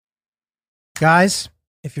Guys,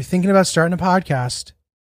 if you're thinking about starting a podcast,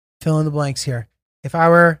 fill in the blanks here. If I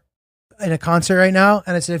were in a concert right now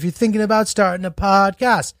and I said, if you're thinking about starting a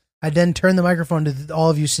podcast, I'd then turn the microphone to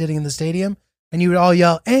all of you sitting in the stadium and you would all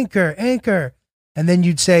yell, Anchor, Anchor. And then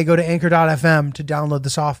you'd say, go to anchor.fm to download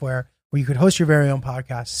the software where you could host your very own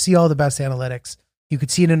podcast, see all the best analytics. You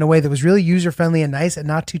could see it in a way that was really user-friendly and nice and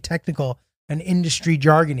not too technical and industry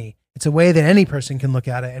jargony. It's a way that any person can look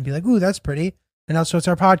at it and be like, ooh, that's pretty. And also it's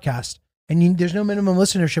our podcast. And there's no minimum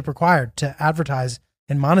listenership required to advertise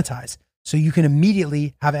and monetize. So you can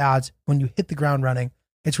immediately have ads when you hit the ground running.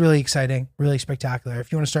 It's really exciting, really spectacular. If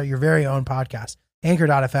you want to start your very own podcast,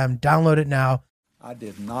 anchor.fm, download it now. I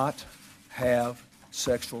did not have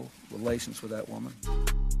sexual relations with that woman.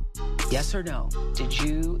 Yes or no? Did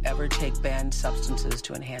you ever take banned substances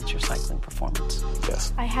to enhance your cycling performance?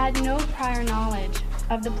 Yes. I had no prior knowledge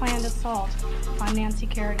of the planned assault on Nancy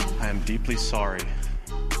Kerrigan. I am deeply sorry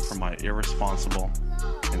for my irresponsible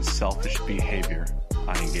and selfish behavior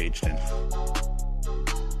I engaged in.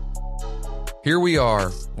 Here we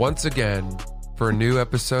are, once again, for a new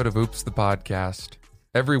episode of Oops the Podcast.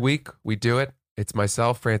 Every week, we do it. It's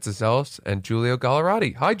myself, Francis Ellis, and Giulio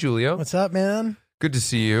Gallerati. Hi, Giulio. What's up, man? Good to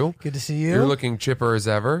see you. Good to see you. You're looking chipper as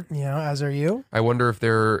ever. You know, as are you. I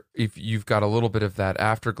wonder if you've got a little bit of that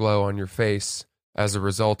afterglow on your face as a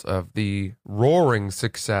result of the roaring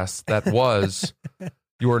success that was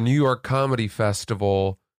your New York Comedy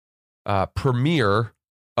Festival premiere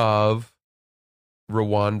of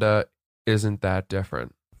Rwanda Isn't That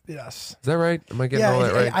Different. Yes. Is that right? Am I getting all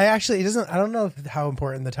that right? I don't know how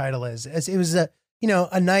important the title is. It was a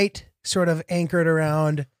night sort of anchored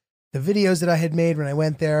around the videos that I had made when I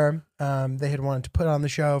went there. They had wanted to put on the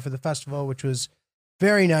show for the festival, which was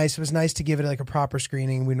very nice. It was nice to give it like a proper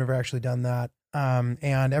screening. We've never actually done that.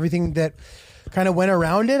 And everything that kind of went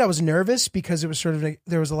around it, I was nervous because it was sort of,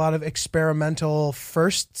 there was a lot of experimental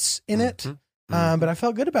firsts in it. But I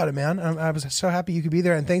felt good about it, man. I was so happy you could be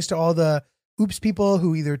there. And thanks to all the Oops people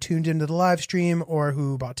who either tuned into the live stream or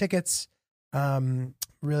who bought tickets.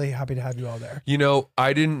 Really happy to have you all there. You know,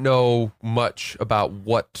 I didn't know much about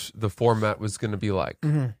what the format was going to be like.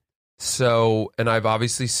 Mm-hmm. So, and I've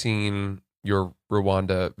obviously seen your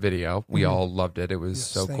Rwanda video. We all loved it. It was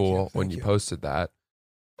so cool when you posted that.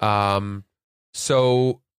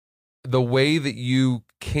 So the way that you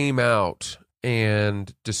came out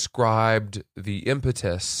and described the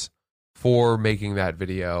impetus for making that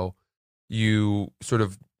video, you sort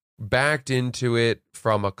of backed into it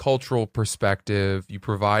from a cultural perspective. You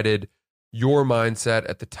provided your mindset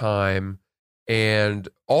at the time and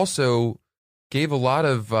also gave a lot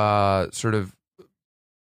of sort of,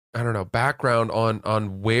 I don't know, background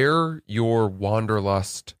on where your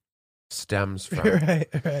wanderlust stems from.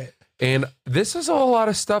 Right. And this is a lot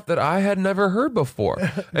of stuff that I had never heard before.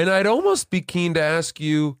 And I'd almost be keen to ask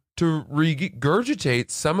you to regurgitate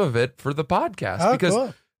some of it for the podcast because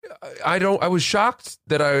cool. I was shocked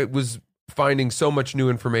that I was finding so much new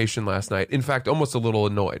information last night. In fact, almost a little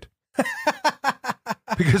annoyed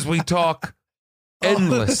because we talk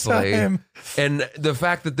endlessly, and the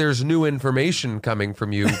fact that there's new information coming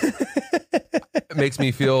from you makes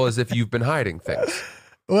me feel as if you've been hiding things.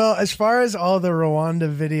 Well, as far as all the Rwanda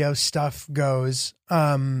video stuff goes,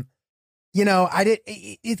 it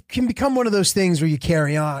can become one of those things where you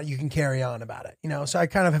can carry on about it, so I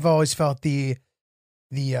kind of have always felt the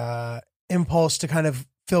impulse to kind of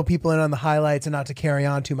fill people in on the highlights and not to carry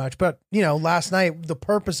on too much. But, last night, the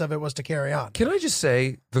purpose of it was to carry on. Can I just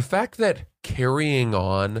say, the fact that carrying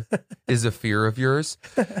on is a fear of yours,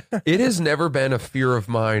 it has never been a fear of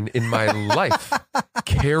mine in my life.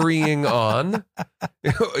 Carrying on,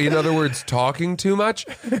 in other words, talking too much,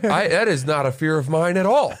 that is not a fear of mine at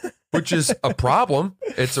all, which is a problem.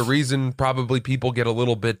 It's a reason probably people get a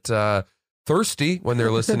little bit thirsty when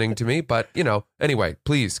they're listening to me, but anyway,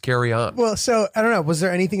 please carry on. Well, so I don't know, was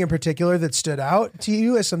there anything in particular that stood out to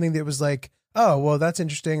you as something that was like, oh, well, that's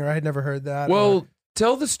interesting, or I had never heard that? Well,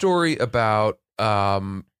 tell the story about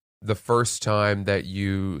the first time that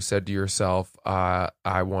you said to yourself, I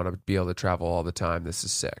want to be able to travel all the time. This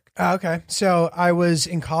is sick. Okay. So I was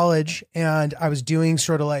in college and I was doing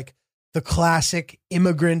sort of like the classic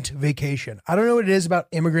immigrant vacation. I don't know what it is about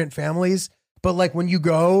immigrant families, but like when you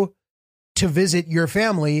go to visit your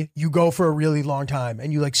family, you go for a really long time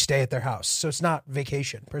and you like stay at their house. So it's not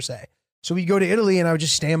vacation per se. So we go to Italy and I would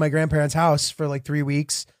just stay in my grandparents' house for like 3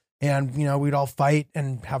 weeks and, we'd all fight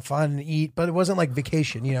and have fun and eat, but it wasn't like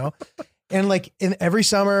vacation, And like in every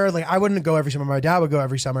summer, like I wouldn't go every summer. My dad would go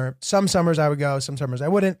every summer. Some summers I would go, some summers I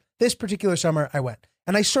wouldn't. This particular summer I went.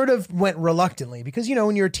 And I sort of went reluctantly because,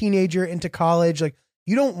 when you're a teenager into college, like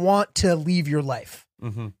you don't want to leave your life.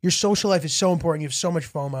 Your social life is so important. You have so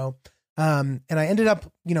much FOMO. And I ended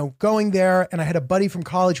up, going there, and I had a buddy from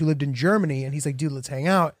college who lived in Germany, and he's like, dude, let's hang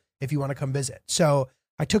out if you want to come visit. So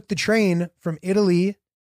I took the train from Italy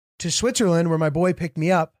to Switzerland, where my boy picked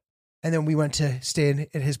me up. And then we went to stay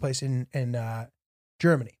at his place in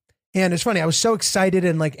Germany. And it's funny, I was so excited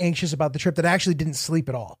and like anxious about the trip that I actually didn't sleep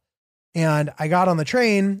at all. And I got on the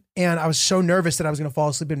train and I was so nervous that I was going to fall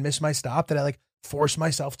asleep and miss my stop that I like forced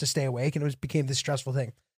myself to stay awake, and it became this stressful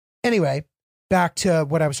thing. Anyway, back to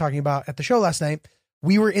what I was talking about at the show last night.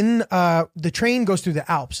 We were in, the train goes through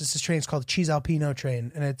the Alps. This train is called the Cisalpino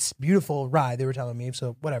train, and it's a beautiful ride, they were telling me,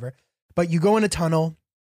 so whatever. But you go in a tunnel,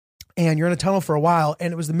 and you're in a tunnel for a while,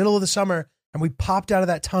 and it was the middle of the summer, and we popped out of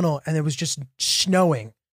that tunnel, and it was just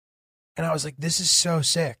snowing. And I was like, this is so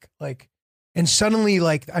sick. Like, and suddenly,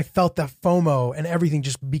 like, I felt the FOMO and everything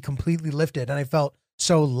just be completely lifted, and I felt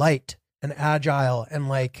so light and agile and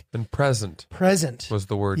like... And present was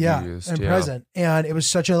the word you used. And present. And it was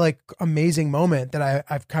such a like amazing moment that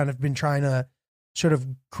I've kind of been trying to sort of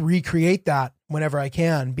recreate that whenever I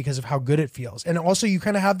can because of how good it feels. And also you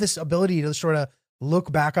kind of have this ability to sort of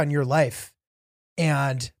look back on your life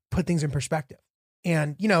and put things in perspective.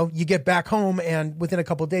 And, you get back home and within a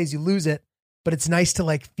couple of days you lose it, but it's nice to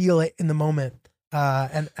like feel it in the moment.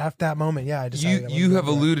 And after that moment, I decided you have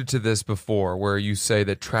alluded to this before, where you say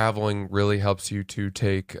that traveling really helps you to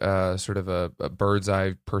take sort of a bird's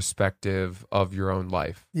eye perspective of your own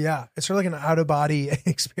life. Yeah, it's sort of like an out of body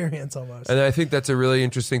experience almost. And I think that's a really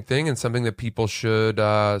interesting thing and something that people should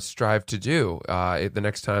strive to do. The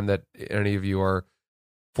next time that any of you are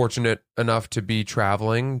fortunate enough to be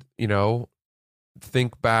traveling,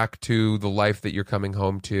 think back to the life that you're coming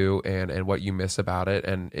home to and what you miss about it,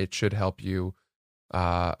 and it should help you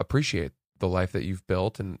appreciate the life that you've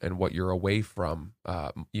built and what you're away from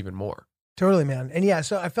even more. Totally, man. And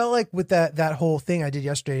so I felt like with that whole thing I did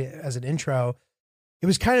yesterday as an intro, it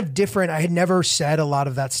was kind of different. I had never said a lot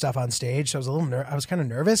of that stuff on stage, so I was I was kind of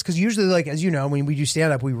nervous because usually, like, as you know, when we do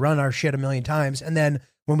stand up, we run our shit a million times, and then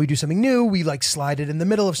when we do something new, we like slide it in the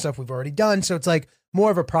middle of stuff we've already done. So it's like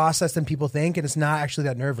more of a process than people think, and it's not actually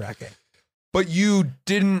that nerve-wracking. But you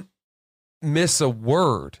didn't miss a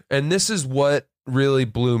word, and this is what really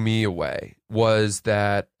blew me away, was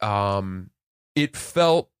that it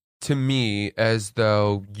felt to me as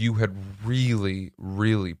though you had really,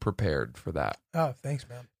 really prepared for that. Oh, thanks,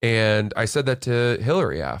 man. And I said that to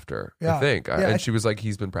Hillary after, I think. And she was like,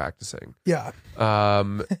 he's been practicing. Yeah.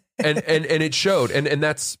 And it showed. And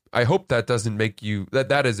that's, I hope that doesn't make you,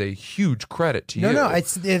 that is a huge credit to you. No,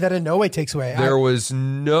 it's that in no way takes away. There was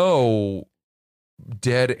no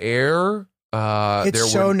dead air.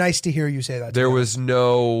 It's so nice to hear you say that. There was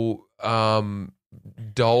no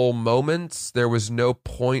dull moments. There was no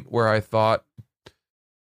point where I thought,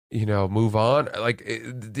 move on. Like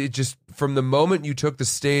it just, from the moment you took the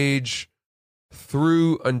stage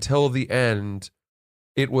through until the end,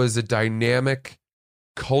 it was a dynamic,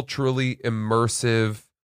 culturally immersive,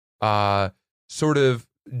 sort of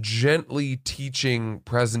gently teaching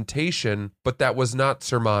presentation, but that was not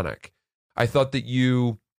sermonic. I thought that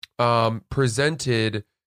you presented,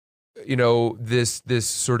 this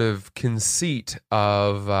sort of conceit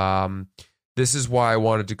of this is why I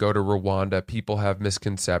wanted to go to Rwanda. People have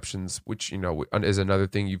misconceptions, which, is another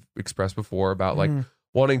thing you've expressed before about like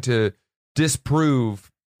wanting to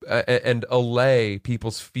disprove and allay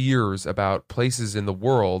people's fears about places in the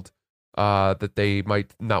world that they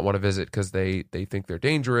might not want to visit because they think they're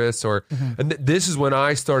dangerous. And this is when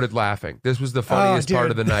I started laughing. This was the funniest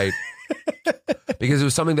part of the night. Because it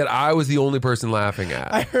was something that I was the only person laughing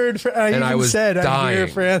at. I heard, and I was said, dying. I hear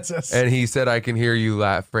Francis. And he said, I can hear you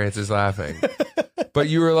Francis laughing. But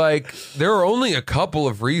you were like, there are only a couple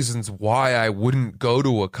of reasons why I wouldn't go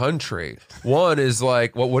to a country. One is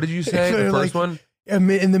like, what did you say? The first one?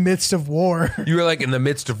 In the midst of war. You were like in the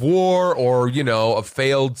midst of war or, a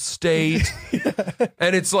failed state.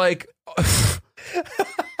 And it's like...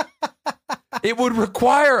 It would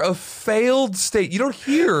require a failed state. You don't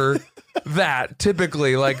hear that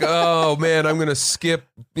typically, like, oh man, I'm going to skip,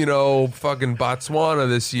 fucking Botswana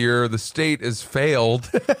this year. The state has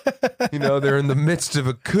failed. They're in the midst of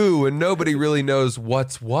a coup and nobody really knows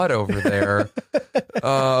what's what over there.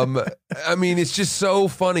 I mean, it's just so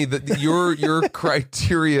funny that your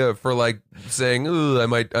criteria for like saying, I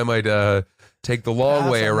might take the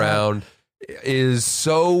long way around. Is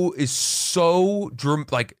so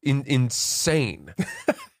like insane.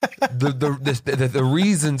 The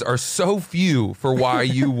reasons are so few for why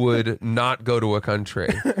you would not go to a country.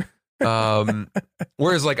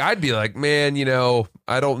 Whereas like I'd be like, man,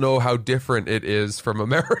 I don't know how different it is from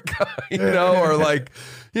America, or like,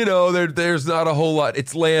 there's not a whole lot.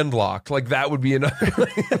 It's landlocked. Like that would be another,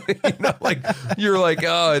 like you're like,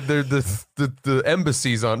 oh, the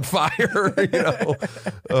embassy's on fire,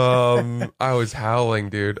 I was howling,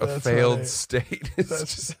 dude. A That's failed funny. state. It's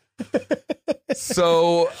just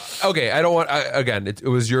so, okay. I don't want, again, it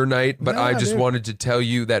was your night, but I just wanted to tell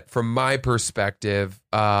you that from my perspective,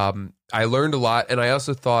 I learned a lot. And I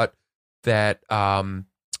also thought that,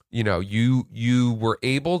 you were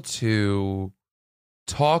able to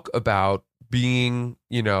talk about being,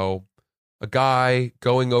 a guy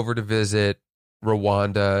going over to visit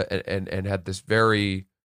Rwanda and had this very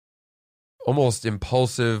almost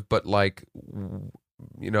impulsive, but like,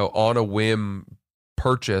 on a whim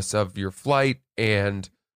purchase of your flight. And,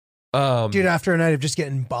 Dude, after a night of just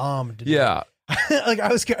getting bombed. yeah, Like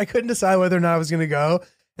I couldn't decide whether or not I was going to go.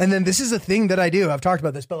 And then this is a thing that I do. I've talked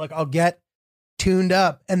about this, but like I'll get tuned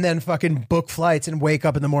up and then fucking book flights and wake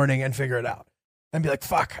up in the morning and figure it out and be like,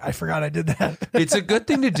 fuck, I forgot I did that. it's a good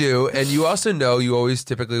thing to do. And you also know you always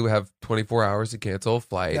typically have 24 hours to cancel a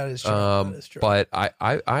flight. That is true. That is true. But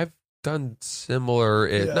I've done similar.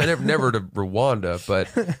 Never to Rwanda, but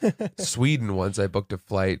Sweden once I booked a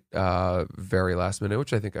flight very last minute,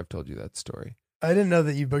 which I think I've told you that story. I didn't know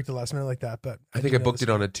that you booked it last minute like that, but I think I booked it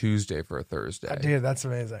on a Tuesday for a Thursday. Dude, that's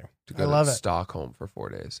amazing. To I go love to it. Stockholm for 4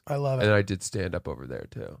 days. I love it. And I did stand up over there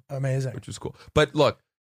too, Amazing. which was cool. But look,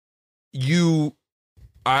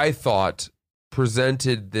 I thought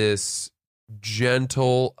presented this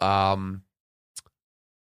gentle,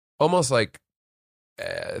 almost like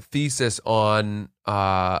thesis on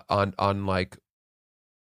like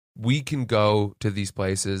we can go to these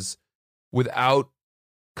places without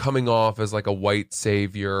coming off as like a white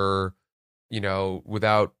savior,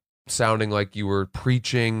 without sounding like you were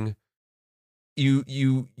preaching. You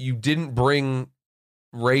didn't bring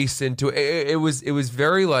race into it. It was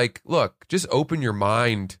very like, look, just open your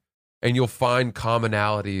mind and you'll find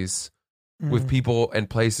commonalities with people and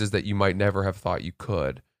places that you might never have thought you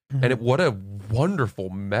could. And what a wonderful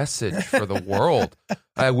message for the world.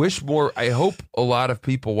 I hope a lot of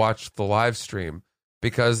people watched the live stream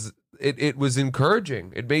because it was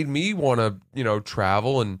encouraging. It made me want to,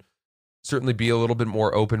 travel and certainly be a little bit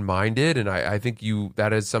more open-minded. And I think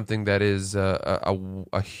that is something that is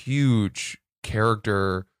a huge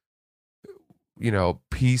character,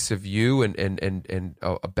 piece of you and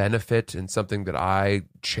a benefit, and something that I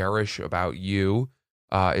cherish about you.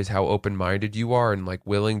 Is how open-minded you are and like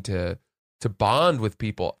willing to bond with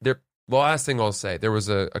people. The last thing I'll say, there was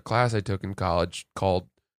a class I took in college called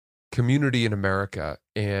Community in America,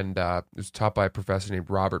 and it was taught by a professor named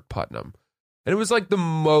Robert Putnam. And it was like the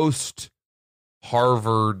most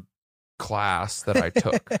Harvard class that I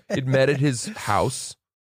took. It met at his house.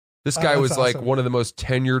 This guy was awesome. like one of the most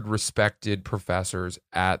tenured, respected professors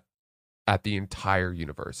at the entire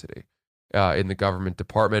university in the government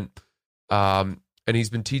department. And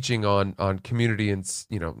he's been teaching on community and,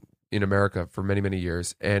 in America for many, many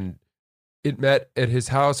years. And it met at his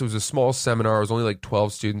house. It was a small seminar. It was only like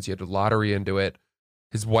 12 students. He had a lottery into it.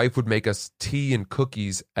 His wife would make us tea and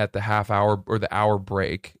cookies at the half hour or the hour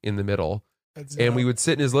break in the middle. And we would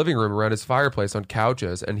sit in his living room around his fireplace on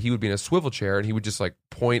couches, and he would be in a swivel chair, and he would just like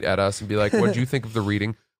point at us and be like, what did you think of the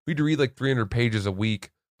reading? We'd read like 300 pages a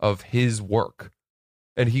week of his work.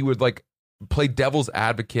 And he would like play devil's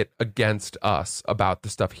advocate against us about the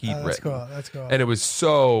stuff he'd written. Cool. That's cool. And it was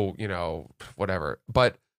so, whatever.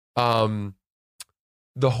 But the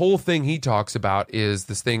whole thing he talks about is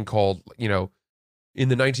this thing called, in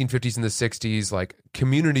the 1950s and the 60s, like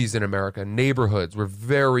communities in America, neighborhoods were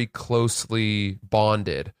very closely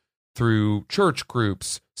bonded through church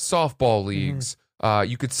groups, softball leagues.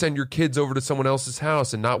 You could send your kids over to someone else's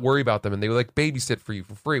house and not worry about them. And they would like babysit for you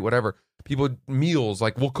for free, whatever. People, meals,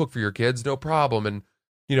 like we'll cook for your kids, no problem. And,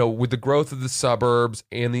 with the growth of the suburbs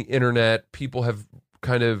and the internet, people have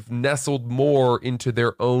kind of nestled more into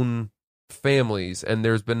their own families. And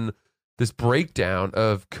there's been this breakdown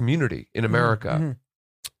of community in America.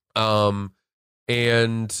 And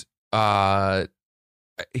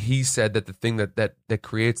he said that the thing that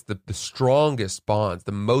creates the strongest bonds,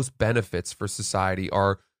 the most benefits for society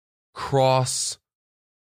are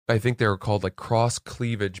I think they're called like cross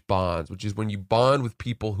cleavage bonds, which is when you bond with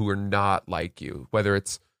people who are not like you, whether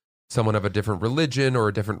it's someone of a different religion or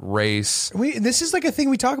a different race. This is like a thing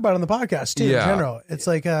we talk about on the podcast too, in general. It's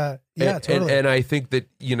like, totally. And I think that,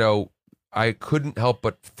 I couldn't help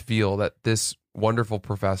but feel that this wonderful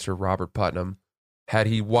professor, Robert Putnam, had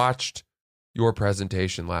he watched your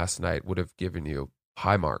presentation last night, would have given you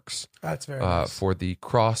high marks. That's very nice. For the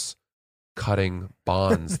cross cutting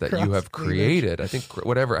bonds that you have created. I think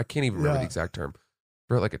whatever, I can't even remember the exact term.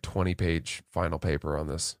 I wrote like a 20-page final paper on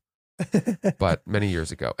this, but many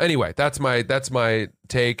years ago. Anyway, that's my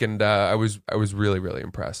take, and I was really, really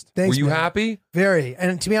impressed. Thanks, Were you man. happy? Very.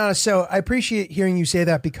 And to be honest, so I appreciate hearing you say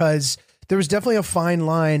that, because there was definitely a fine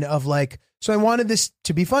line of like, so I wanted this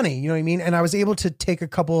to be funny, you know what I mean? And I was able to take a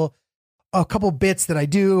couple bits that I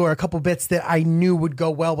do, or a couple bits that I knew would go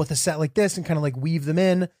well with a set like this, and kind of like weave them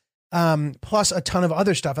in, plus a ton of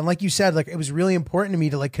other stuff. And like you said, like it was really important to me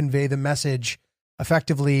to like convey the message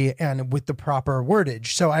effectively and with the proper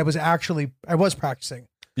wordage. So I was practicing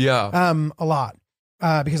Yeah. a lot,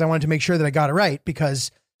 because I wanted to make sure that I got it right,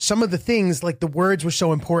 because some of the things, like the words, were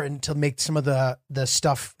so important to make some of the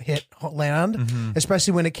stuff land,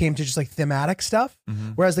 especially when it came to just like thematic stuff.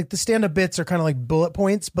 Whereas like the stand-up bits are kind of like bullet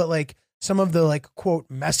points, but like some of the like quote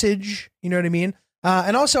message, you know what I mean?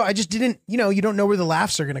 And also I just didn't, you don't know where the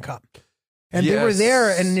laughs are going to come. And they were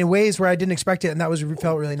there, and in ways where I didn't expect it. And that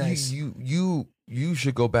felt really nice. You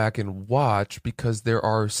should go back and watch, because there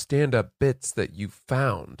are stand-up bits that you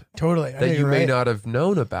found Totally. that you may not have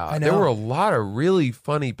known about. I know. There were a lot of really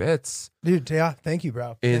funny bits, Dude, yeah. Thank you,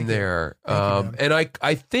 bro. in Thank you. there. Thank you, And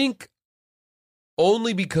I think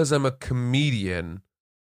only because I'm a comedian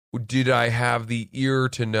did I have the ear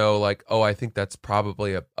to know, like, oh, I think that's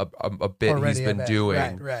probably a bit Already he's a been bit.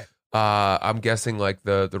 doing. Right. I'm guessing like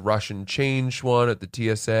the Russian change one at the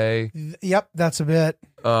TSA. Yep. That's a bit.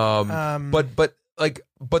 But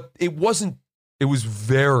it wasn't. It was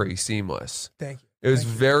very seamless. Thank you. It was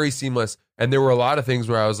Thank you. very seamless, and there were a lot of things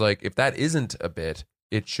where I was like, if that isn't a bit,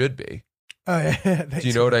 it should be. Oh, yeah. Do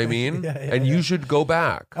you know what I mean? Yeah, and you should go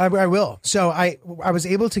back. I will. So I was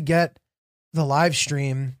able to get the live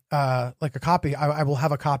stream, like a copy. I will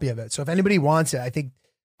have a copy of it. So if anybody wants it, I think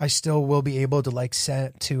I still will be able to like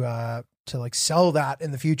send to like sell that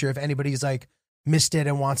in the future. If anybody's like missed it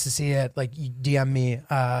and wants to see it, like you DM me,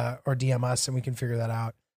 or DM us, and we can figure that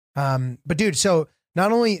out. But dude, so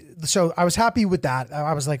I was happy with that.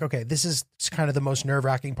 I was like, okay, this is kind of the most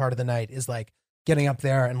nerve-wracking part of the night, is like getting up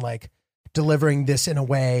there and like delivering this in a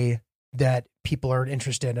way that people are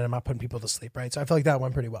interested in, and I'm not putting people to sleep. Right. So I feel like that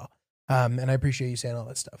went pretty well. And I appreciate you saying all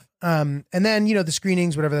that stuff. And then, the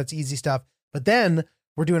screenings, whatever, that's easy stuff. But then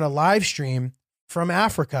we're doing a live stream from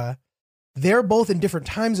Africa. They're both in different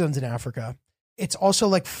time zones in Africa. It's also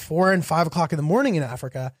like 4 and 5 o'clock in the morning in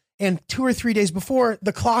Africa. And 2 or 3 days before,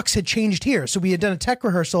 the clocks had changed here. So we had done a tech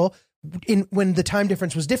rehearsal when the time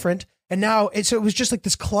difference was different. And now so it was just like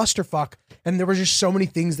this clusterfuck. And there were just so many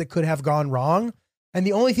things that could have gone wrong. And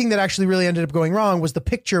the only thing that actually really ended up going wrong was the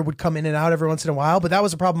picture would come in and out every once in a while. But that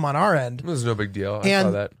was a problem on our end. It was no big deal. I And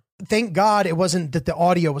saw that. Thank God it wasn't that the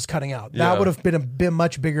audio was cutting out. Yeah. That would have been a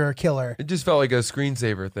much bigger killer. It just felt like a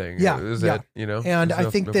screensaver thing. Yeah, It was yeah. it, And There's I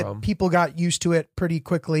think no that problem. people got used to it pretty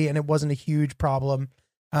quickly, and it wasn't a huge problem.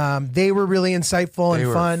 They were really insightful They and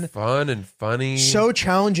were fun. fun and funny. So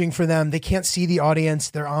challenging for them. They can't see the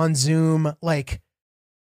audience. They're on Zoom, like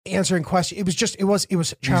answering questions. It was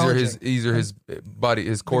challenging. These are his buddy,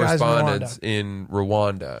 his The guys in correspondents in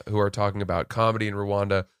Rwanda who are talking about comedy in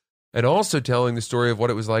Rwanda, and also telling the story of what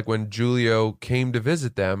it was like when Julio came to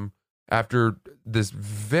visit them after this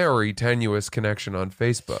very tenuous connection on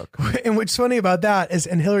Facebook. And what's funny about that is,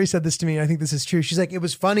 and Hillary said this to me, and I think this is true. She's like, it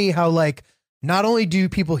was funny how like, not only do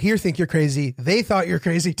people here think you're crazy, they thought you're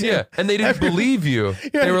crazy too. Yeah, and they didn't believe you.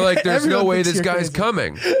 They were like, "There's no everyone way thinks this you're guy's crazy."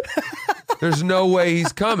 coming. There's no way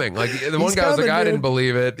he's coming." Like the one He's guy was like, coming, "I didn't dude."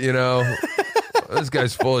 believe it." This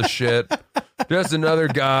guy's full of shit. Just another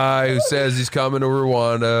guy who says he's coming to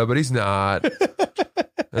Rwanda, but he's not.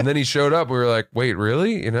 And then he showed up. We were like, "Wait,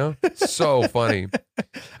 really?" So funny.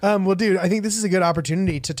 Well, dude, I think this is a good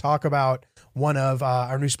opportunity to talk about one of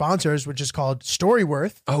our new sponsors, which is called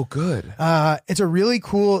Storyworth. Oh, good. It's a really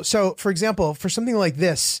cool. So, for example, for something like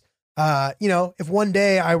this, if one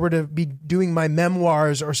day I were to be doing my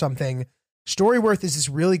memoirs or something, Storyworth is this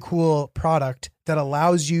really cool product that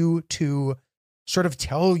allows you to sort of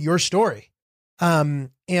tell your story.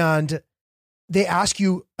 And they ask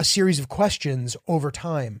you a series of questions over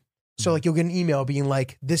time. So like you'll get an email being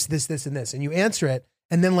like this, and this, and you answer it.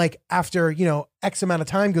 And then like after, X amount of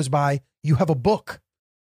time goes by, you have a book.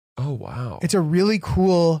 Oh, wow. It's a really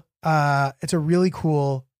cool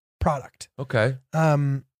product. Okay.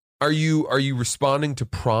 Are you responding to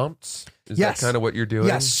prompts? Is Yes. that kind of what you're doing?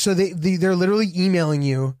 Yes. So they're literally emailing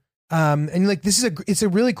you. And like, it's a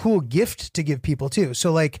really cool gift to give people too.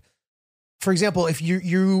 So like, for example, if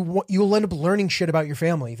you'll end up learning shit about your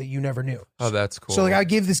family that you never knew. Oh, that's cool. So like I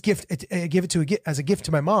give this gift, I give it as a gift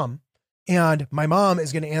to my mom, and my mom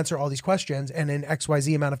is going to answer all these questions. And in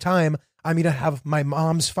XYZ amount of time, I'm going to have my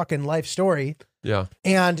mom's fucking life story. Yeah.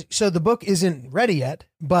 And so the book isn't ready yet,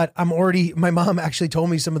 but my mom actually told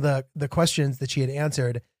me some of the questions that she had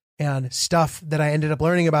answered and stuff that I ended up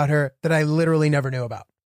learning about her that I literally never knew about.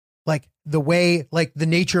 Like the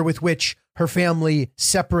nature with which her family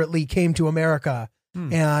separately came to America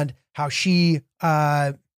and how she,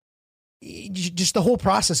 just the whole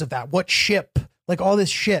process of that, what ship, like all this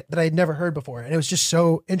shit that I had never heard before. And it was just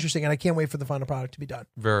so interesting. And I can't wait for the final product to be done.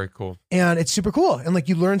 Very cool. And it's super cool. And like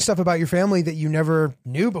you learn stuff about your family that you never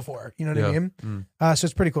knew before. You know what I mean? So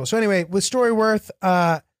it's pretty cool. So anyway, with Storyworth,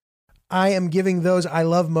 I am giving those I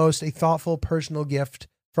love most a thoughtful personal gift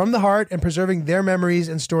from the heart and preserving their memories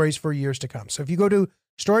and stories for years to come. So if you go to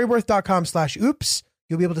storyworth.com/oops,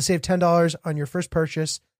 you'll be able to save $10 on your first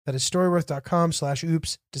purchase. That is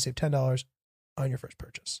storyworth.com/oops to save $10 on your first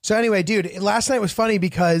purchase. So anyway, dude, last night was funny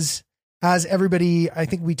because as everybody, I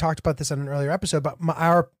think we talked about this on an earlier episode, but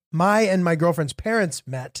my and my girlfriend's parents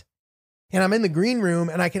met and I'm in the green room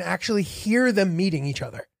and I can actually hear them meeting each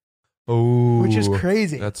other. Oh, which is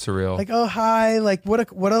crazy. That's surreal. Like, oh, hi. Like what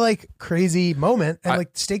a like crazy moment. And like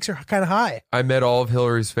stakes are kind of high. I met all of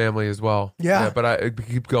Hillary's family as well. Yeah. But I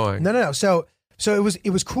keep going. No. So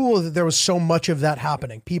it was cool that there was so much of that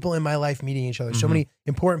happening. People in my life meeting each other. So many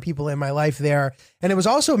important people in my life there. And it was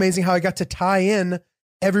also amazing how I got to tie in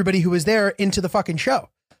everybody who was there into the fucking show.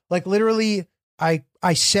 Like literally, I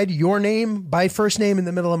said your name by first name in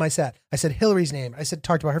the middle of my set. I said Hillary's name. I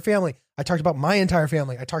talked about her family. I talked about my entire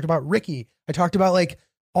family. I talked about Ricky. I talked about like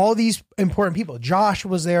all these important people. Josh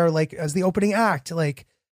was there like as the opening act. Like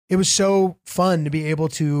it was so fun to be able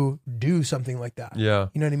to do something like that. Yeah.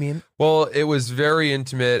 You know what I mean? Well, it was very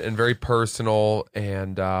intimate and very personal.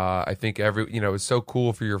 And I think it was so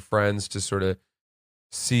cool for your friends to sort of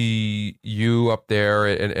see you up there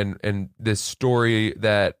and this story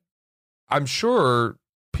that I'm sure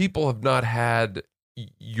people have not had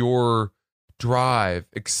your drive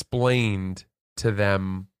explained to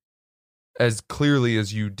them as clearly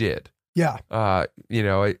as you did. Yeah. But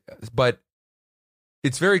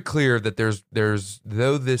it's very clear that there's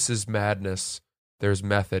though this is madness, there's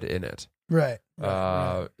method in it. Right.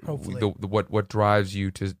 Hopefully. What drives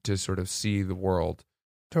you to sort of see the world.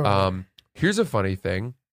 Totally. Here's a funny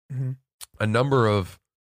thing. Mm-hmm. A number of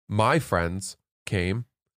my friends came.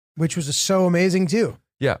 Which was so amazing too.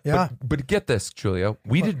 Yeah. Yeah. But get this, Julia.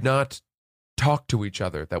 We did not talk to each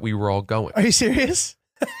other that we were all going. Are you serious?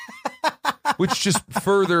 Which just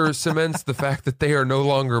further cements the fact that they are no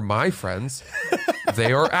longer my friends.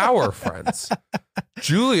 They are our friends.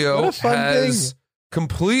 Julio has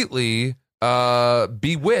completely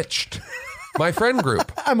bewitched my friend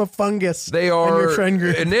group. I'm a fungus. They in are your friend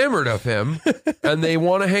group. enamored of him, and they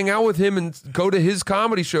want to hang out with him and go to his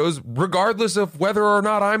comedy shows, regardless of whether or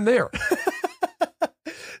not I'm there.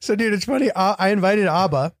 So, dude, it's funny. I invited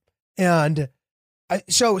Abba, and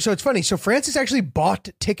so it's funny. So Francis actually bought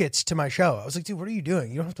tickets to my show. I was like, dude, what are you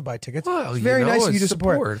doing? You don't have to buy tickets. Well, it's very nice of you to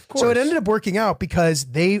support. support. Of course. So it ended up working out because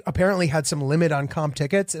they apparently had some limit on comp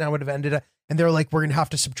tickets, and I would have ended up. And they're like, we're going to have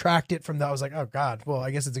to subtract it from that. I was like, oh, God. Well,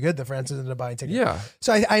 I guess it's good that Francis ended up buying tickets. Yeah.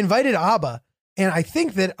 So I invited Abba, and I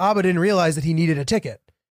think that Abba didn't realize that he needed a ticket.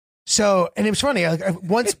 So, and it was funny. Like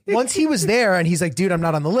once he was there and he's like, dude, I'm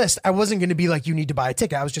not on the list. I wasn't going to be like, you need to buy a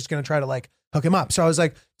ticket. I was just going to try to like hook him up. So I was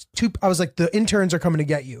like, the interns are coming to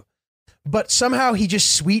get you. But somehow he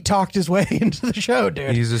just sweet talked his way into the show,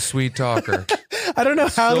 dude. He's a sweet talker. I don't know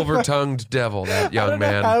how. Silver-tongued devil, that young I don't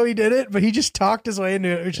man. know how he did it, but he just talked his way into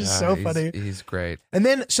it, which is so funny. He's great. And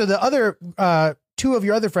then, so the other two of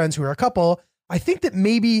your other friends who are a couple, I think that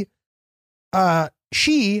maybe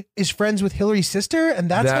she is friends with Hillary's sister, and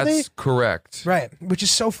that's correct. Right, which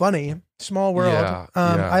is so funny. Small world. Yeah,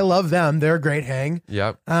 I love them. They're a great hang.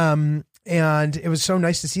 Yep. And it was so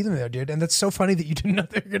nice to see them there, dude. And that's so funny that you didn't know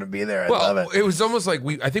they were going to be there. I love it. It was almost like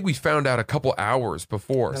I think we found out a couple hours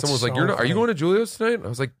before. That's Someone was like, so are you funny. going to Julio's tonight? And I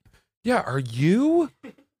was like, yeah, are you?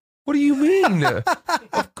 What do you mean?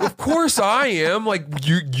 Of course I am. Like,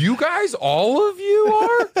 you guys, all of you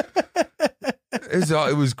are?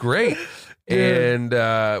 It was great. And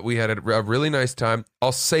we had a really nice time.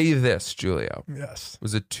 I'll say this, Julio. Yes. It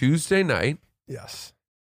was a Tuesday night. Yes.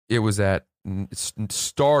 It was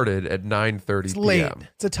started at 9:30 It's late. p.m.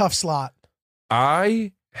 It's a tough slot.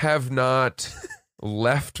 I have not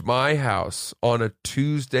left my house on a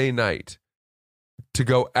Tuesday night to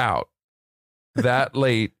go out that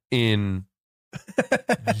late in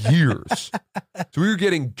years. So we were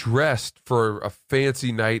getting dressed for a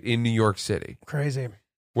fancy night in New York City, Crazy.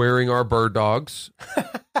 wearing our bird dogs,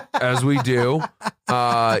 as we do.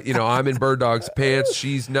 I'm in Bird Dog's pants.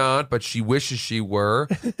 She's not, but she wishes she were.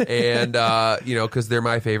 And, because they're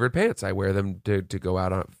my favorite pants. I wear them to go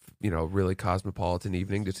out on, really cosmopolitan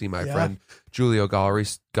evening to see my friend Giulio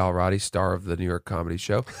Gallerati, star of the New York Comedy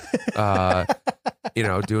Show,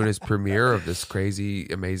 doing his premiere of this crazy,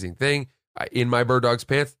 amazing thing. In my Bird Dog's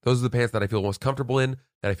pants, those are the pants that I feel most comfortable in,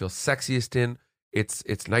 that I feel sexiest in.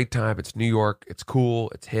 It's nighttime. It's New York. It's cool.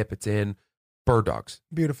 It's hip. It's in. Bird Dogs.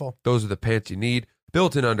 Beautiful. Those are the pants you need.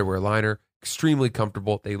 Built-in underwear liner. Extremely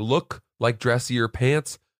comfortable. They look like dressier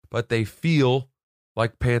pants, but they feel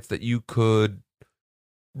like pants that you could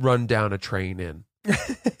run down a train in.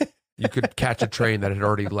 You could catch a train that had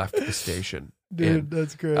already left the station. Dude,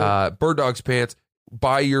 that's great. Bird Dogs pants.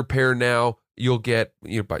 Buy your pair now. You'll get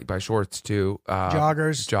buy shorts too.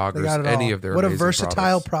 Joggers, they got it any all. of their what a amazing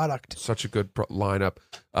versatile products. product. Such a good lineup.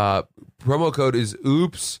 Promo code is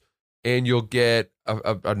OOPS, and you'll get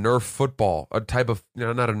a Nerf football, a type of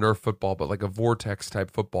not a Nerf football, but like a Vortex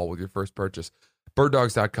type football with your first purchase.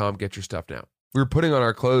 Birddogs.com. Get your stuff now. We were putting on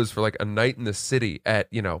our clothes for like a night in the city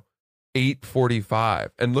at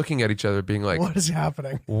 8:45 and looking at each other being like, what is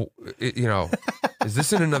happening? Is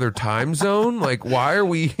this in another time zone? Like, why are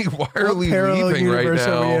we Parallel leaving right universe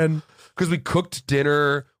are we now? in? Because we cooked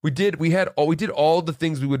dinner. We did all the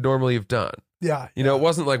things we would normally have done. Yeah. It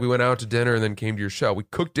wasn't like we went out to dinner and then came to your show. We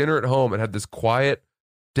cooked dinner at home and had this quiet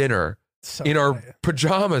dinner in our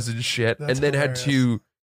pajamas and shit, That's and then hilarious. had to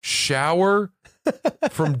shower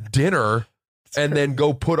from dinner and then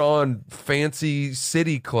go put on fancy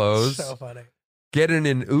city clothes, So funny. get in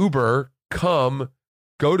an Uber,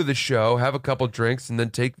 go to the show, have a couple drinks, and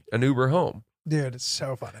then take an Uber home. Dude, it's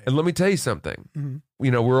so funny. And let me tell you something. Mhm.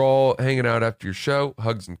 We're all hanging out after your show,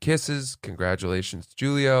 hugs and kisses. Congratulations,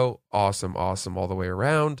 Julio. Awesome all the way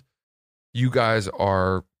around. You guys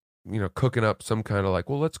are, cooking up some kind of like,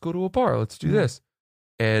 well, let's go to a bar. Let's do this.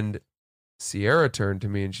 And Sierra turned to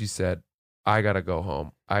me and she said, I got to go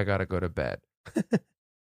home. I got to go to bed.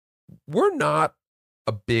 We're not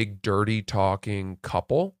a big dirty talking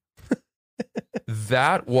couple.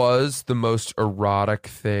 That was the most erotic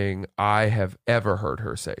thing I have ever heard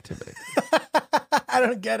her say to me. I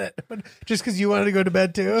don't get it. Just because you wanted to go to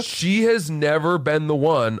bed too? She has never been the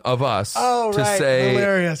one of us Oh, to right. say,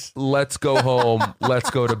 Hilarious. let's go home, let's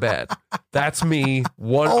go to bed. That's me.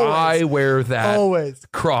 Always. I wear that Always.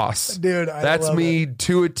 cross. Dude, I That's love me it.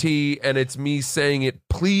 to a T, and it's me saying it,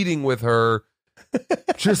 pleading with her.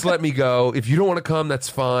 Just let me go. If you don't want to come, that's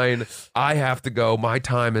fine. I have to go. My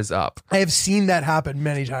time is up. I have seen that happen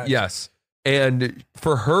many times. Yes. And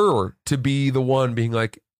for her to be the one being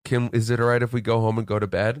like, is it all right if we go home and go to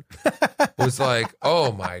bed? Was like,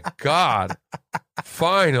 oh my God.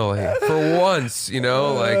 Finally. For once,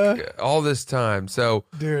 like all this time. So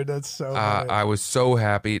Dude, that's so funny. I was so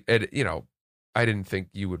happy. And, I didn't think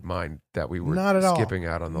you would mind that we were Not at all. skipping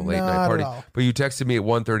out on the late Not night at party. all. But you texted me at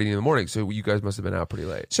 1:30 in the morning, so you guys must have been out pretty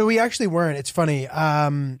late. So we actually weren't. It's funny.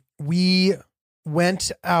 We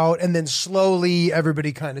went out and then slowly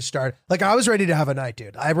everybody kind of started. Like I was ready to have a night,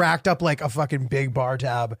 dude. I racked up like a fucking big bar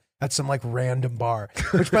tab at some like random bar.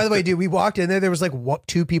 Which by the way, dude, we walked in there. There was like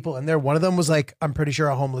two people in there. One of them was like, I'm pretty sure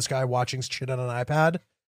a homeless guy watching shit on an iPad.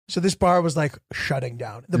 So this bar was like shutting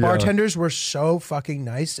down. The bartenders were so fucking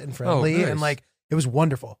nice and friendly, nice. and like it was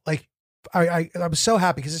wonderful. Like I was so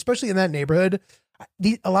happy because especially in that neighborhood,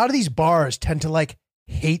 a lot of these bars tend to like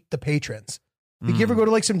hate the patrons. Like you ever go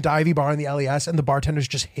to like some divey bar in the LES and the bartenders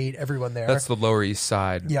just hate everyone there? That's the Lower East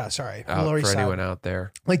Side. Yeah, sorry. Out Lower East for Side. anyone out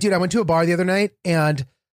there. Like, dude, I went to a bar the other night and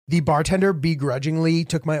the bartender begrudgingly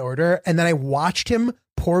took my order, and then I watched him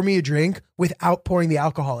pour me a drink without pouring the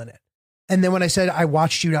alcohol in it. And then when I said, I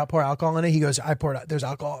watched you not pour alcohol in it, he goes, there's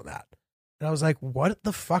alcohol in that. And I was like, what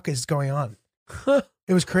the fuck is going on?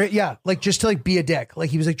 It was crazy. Yeah. Like just to like be a dick. Like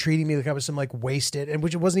he was like treating me like I was some like wasted, and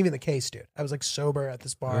which wasn't even the case, dude. I was like sober at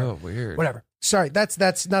this bar. Oh, weird. Whatever. Sorry. That's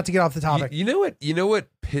not to get off the topic. You know what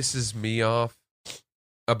pisses me off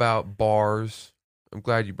about bars? I'm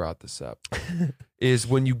glad you brought this up. Is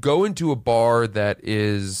when you go into a bar that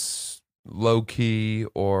is low key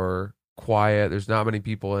or quiet, there's not many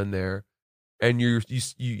people in there, and you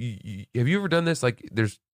have you ever done this? Like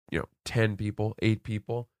there's 10 people, 8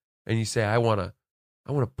 people, and you say, I want to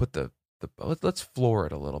put let's floor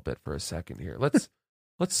it a little bit for a second here. Let's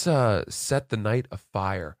set the night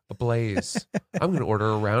afire, ablaze. I'm going to order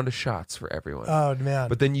a round of shots for everyone. Oh man.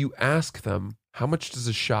 But then you ask them, how much does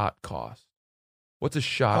a shot cost? What's a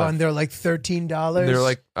shot? Oh, and they're like $13. And they're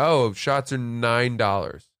like, oh, shots are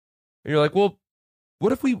 $9. And you're like, well,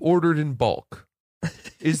 what if we ordered in bulk?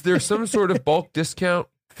 Is there some sort of bulk discount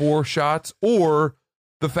for shots, or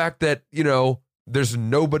the fact that there's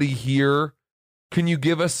nobody here. Can you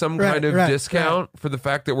give us some kind of discount for the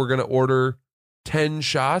fact that we're going to order 10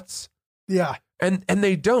 shots? Yeah. And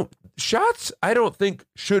they don't. Shots, I don't think,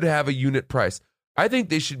 should have a unit price. I think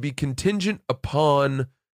they should be contingent upon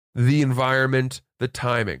the environment, the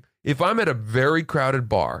timing. If I'm at a very crowded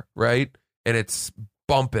bar, right, and it's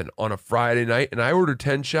bumping on a Friday night and I order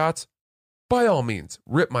 10 shots, by all means,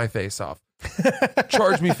 rip my face off.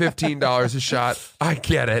 Charge me $15 a shot. I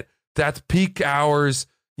get it. That's peak hours,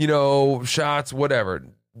 shots, whatever.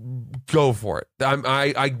 Go for it.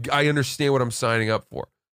 I understand what I'm signing up for.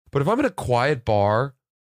 But if I'm in a quiet bar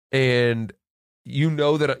and that, you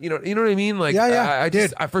know what I mean? Like,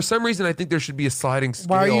 I for some reason, I think there should be a sliding scale.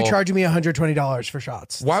 Why are you charging me $120 for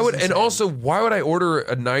shots? Why would I order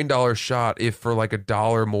a $9 shot if for like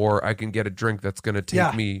 $1 more I can get a drink that's going to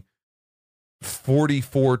take me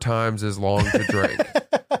 44 times as long to drink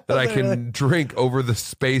that I can drink over the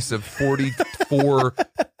space of 44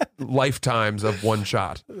 lifetimes of one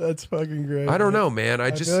shot? That's fucking great. I don't know, man.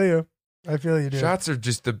 I feel you, dude. Shots are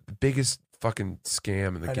just the biggest fucking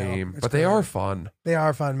scam in the game, but they are fun. They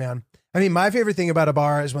are fun, man. I mean, my favorite thing about a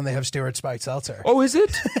bar is when they have Stewart Spiked Seltzer. Oh, is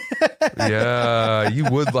it? Yeah, you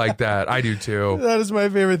would like that. I do too. That is my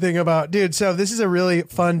favorite thing about, dude. So this is a really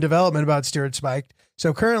fun development about Stewart Spiked.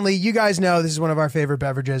 So currently, you guys know this is one of our favorite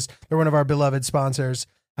beverages. They're one of our beloved sponsors.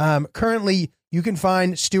 Currently, you can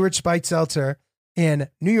find Stewart Spiked Seltzer in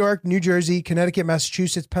New York, New Jersey, Connecticut,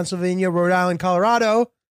 Massachusetts, Pennsylvania, Rhode Island,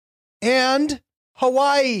 Colorado, and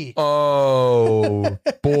Hawaii. Oh,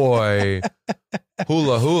 boy.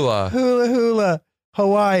 Hula hula. Hula hula.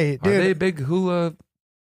 Hawaii. Dude. Are they a big hula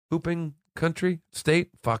hooping country, state?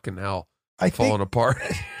 Fucking hell. Falling apart.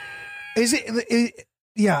 Is it?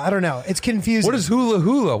 Yeah, I don't know. It's confusing. What is hula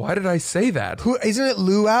hula? Why did I say that? Isn't it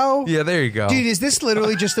luau? Yeah, there you go. Dude, is this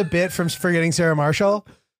literally just a bit from Forgetting Sarah Marshall?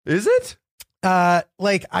 Is it?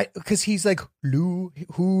 Because he's like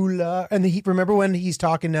hula, and remember when he's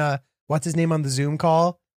talking to what's his name on the Zoom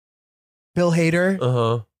call, Bill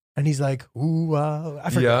Hader, and he's like, "Ooh, I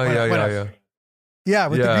forgot." Yeah,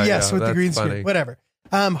 with the green screen, whatever.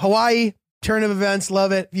 Hawaii turn of events,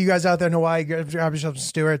 love it. If you guys out there in Hawaii, grab yourself some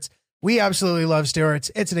Stewart's. We absolutely love Stewart's.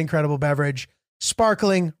 It's an incredible beverage.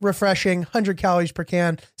 Sparkling, refreshing, 100 calories per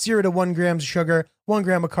can, 0 to 1 grams of sugar, 1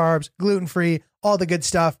 gram of carbs, gluten-free, all the good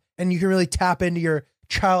stuff. And you can really tap into your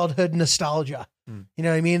childhood nostalgia. You know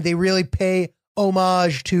what I mean? They really pay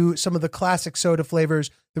homage to some of the classic soda flavors,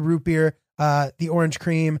 the root beer, the orange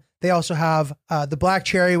cream. They also have the black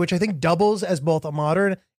cherry, which I think doubles as both a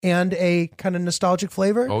modern and a kind of nostalgic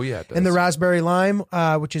flavor. Oh, yeah, it does. And the raspberry lime,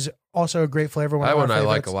 which is also a great flavor. That one I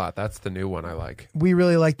like a lot. That's the new one I like. We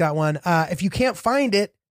really like that one. If you can't find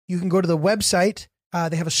it, you can go to the website.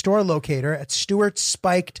 They have a store locator at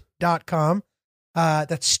stewartspiked.com.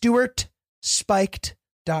 That's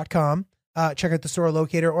stewartspiked.com. Check out the store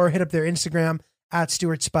locator or hit up their Instagram at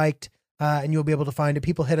stewartspiked, and you'll be able to find it.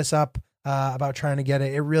 People hit us up about trying to get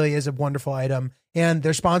it. It really is a wonderful item. And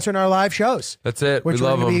they're sponsoring our live shows. That's it. Which we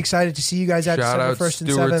love we're going to them. be excited to see you guys at December 1st and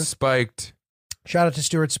 7th. Stewart Spiked. Shout out to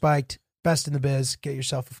Stewart Spiked. Best in the biz. Get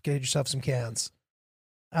yourself some cans.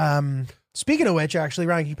 Speaking of which, actually,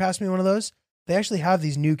 Ryan, can you pass me one of those? They actually have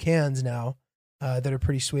these new cans now that are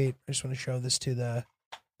pretty sweet. I just want to show this to the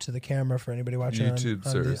camera for anybody watching on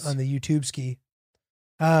the YouTube ski.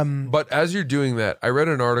 But as you're doing that, I read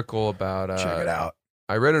an article about check it out.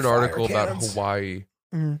 I read an article about Hawaii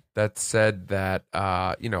that said that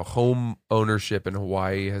home ownership in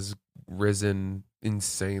Hawaii has risen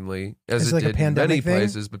insanely, as it did in many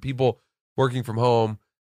places. But people working from home,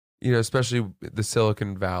 especially the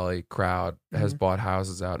Silicon Valley crowd, has bought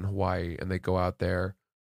houses out in Hawaii, and they go out there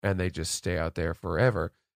and they just stay out there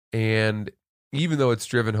forever. And even though it's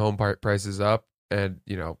driven home prices up, and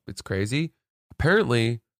it's crazy,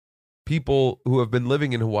 apparently people who have been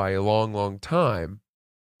living in Hawaii a long, long time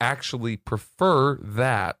actually prefer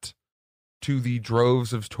that to the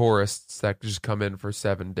droves of tourists that just come in for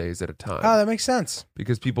 7 days at a time. Oh, that makes sense.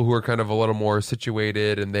 Because people who are kind of a little more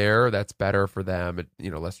situated and that's better for them.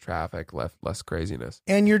 Less traffic, less craziness.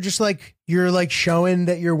 And you're just you're showing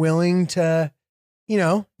that you're willing to,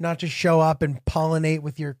 not just show up and pollinate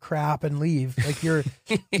with your crap and leave. Like you're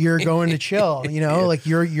going to chill, like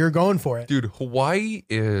you're going for it. Dude, Hawaii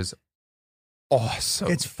is awesome.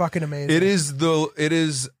 It's fucking amazing. It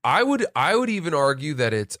is I would even argue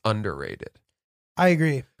that it's underrated. I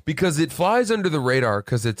agree. Because it flies under the radar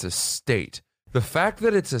because it's a state. The fact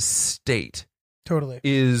that it's a state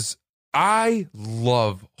is, I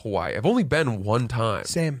love Hawaii. I've only been one time.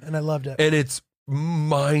 Same, and I loved it. And it's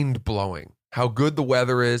mind-blowing how good the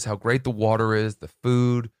weather is, how great the water is, the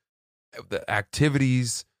food, the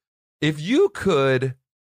activities. If you could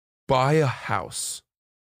buy a house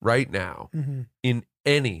right now Mhm. in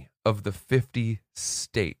any of the 50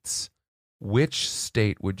 states, which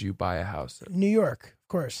state would you buy a house in? New York, of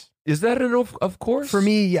course. Is that an of course? For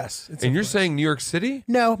me, yes. It's And of you're course. saying New York City?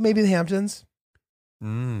 No, maybe the Hamptons.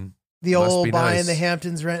 Mm. The Must old be buying nice. the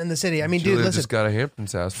Hamptons, rent in the city. I mean, Julia dude, listen. just got a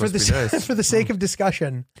Hamptons house. For Must the be nice. for the sake of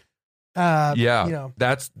discussion, Yeah, you know,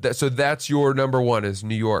 so that's your number one is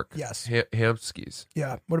New York. yes, Hampskis.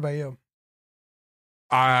 yeah. What about you?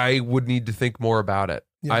 I would need to think more about it.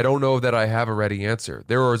 Yeah. I don't know that I have a ready answer.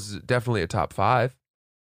 There was definitely a top 5.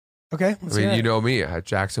 Okay, I let's mean, hear you it. know me.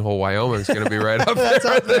 Jackson Hole, Wyoming is going to be right up there That's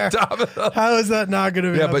up at the there. top of the. How is that not going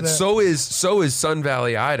to be? Yeah, up but there? so is Sun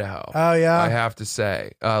Valley, Idaho. Oh yeah. I have to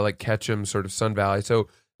say, like Ketchum, sort of Sun Valley. So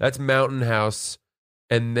that's Mountain House,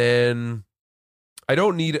 and then I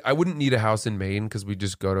wouldn't need a house in Maine because we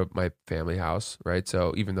just go to my family house, right?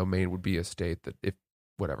 So even though Maine would be a state that if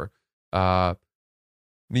whatever,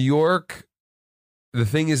 New York. The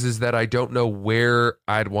thing is that I don't know where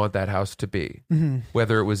I'd want that house to be, Mhm.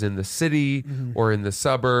 whether it was in the city Mhm. or in the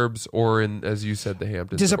suburbs or in, as you said, the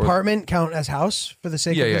Hamptons. Does or- apartment count as house for the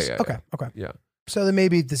sake Yeah, of yeah, this? yeah, Okay, okay. Yeah. So then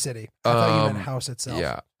maybe the city. I thought you meant house itself.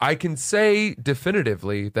 Yeah. I can say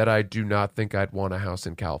definitively that I do not think I'd want a house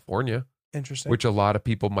in California, Interesting. which a lot of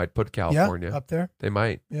people might put California. Yeah, up there. They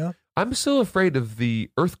might. Yeah. I'm still afraid of the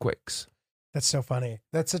earthquakes. That's so funny.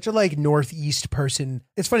 That's such a like Northeast person.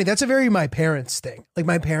 It's funny. That's a very my parents thing. Like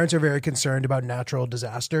my parents are very concerned about natural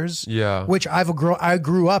disasters, Yeah. which I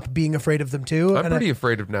grew up being afraid of them too. I'm and pretty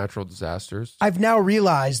afraid of natural disasters. I've now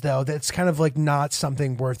realized though that it's kind of like not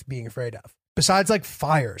something worth being afraid of. Besides like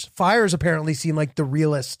fires. Fires apparently seem like the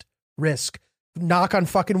realest risk. Knock on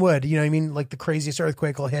fucking wood. You know what I mean? Like the craziest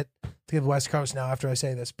earthquake will hit the West Coast now after I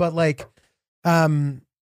say this. But like,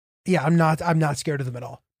 yeah, I'm not scared of them at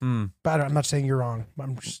all. But I'm not saying you're wrong.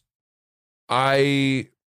 I'm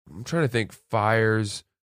trying to think fires.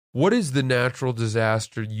 What is the natural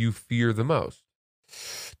disaster you fear the most?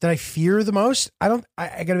 that I fear the most. I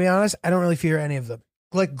gotta be honest. I don't really fear any of them.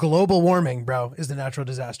 Like global warming, bro, is the natural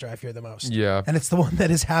disaster I fear the most. Yeah. And it's the one that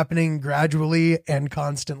is happening gradually and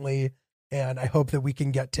constantly. And I hope that we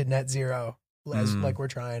can get to net zero like we're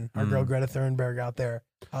trying. Our girl Greta Thunberg out there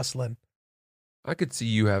hustling. I could see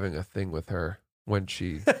you having a thing with her when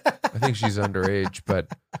I think she's underage, but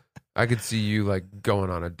I could see you like going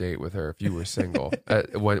on a date with her if you were single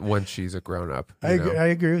when she's a grown up. I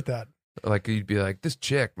agree with that. Like you'd be like, this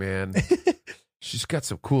chick, man, she's got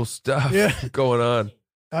some cool stuff Yeah. going on.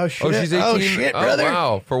 Oh shit! Oh, she's 18. Oh shit, brother!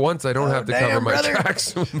 Wow! For once, I don't have to cover damn, my brother.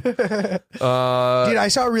 tracks. Dude, I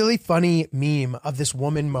saw a really funny meme of this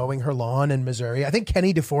woman mowing her lawn in Missouri. I think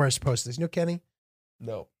Kenny DeForest posted this. You know Kenny?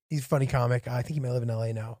 No. He's a funny comic. I think he may live in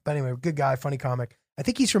LA now. But anyway, good guy, funny comic. I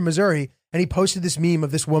think he's from Missouri, and he posted this meme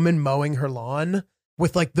of this woman mowing her lawn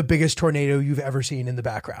with like the biggest tornado you've ever seen in the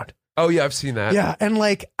background. Oh yeah, I've seen that. Yeah, and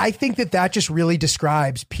like I think that just really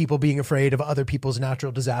describes people being afraid of other people's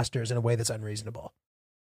natural disasters in a way that's unreasonable.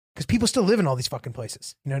 Because people still live in all these fucking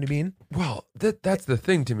places. You know what I mean? Well, that's the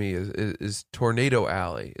thing to me is Tornado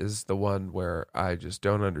Alley is the one where I just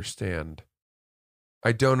don't understand.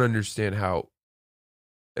 I don't understand how,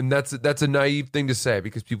 and that's a naive thing to say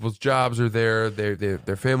because people's jobs are there,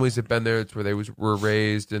 their families have been there. It's where they were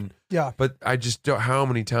raised, and Yeah. But I just don't. How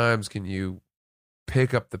many times can you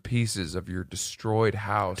pick up the pieces of your destroyed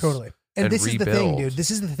house? Totally. And this is the thing, rebuild? dude.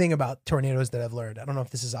 This is the thing about tornadoes that I've learned. I don't know if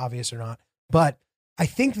this is obvious or not, but I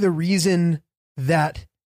think the reason that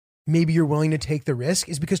maybe you're willing to take the risk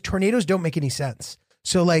is because tornadoes don't make any sense.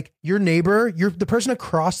 So like your neighbor, the person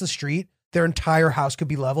across the street, their entire house could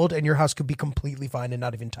be leveled and your house could be completely fine and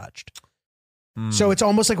not even touched. So it's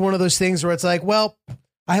almost like one of those things where it's like, well,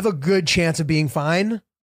 I have a good chance of being fine.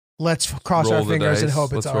 Let's cross Roll our the fingers and dice.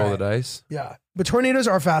 hope it's Let's all roll right. the dice. Yeah. But tornadoes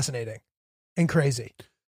are fascinating and crazy,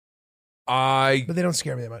 but they don't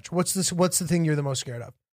scare me that much. What's the thing you're the most scared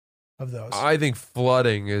of those? I think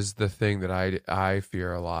flooding is the thing that I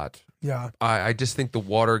fear a lot. Yeah. I just think the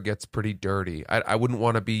water gets pretty dirty. I wouldn't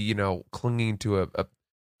want to be, clinging to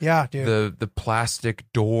Yeah, dude. the plastic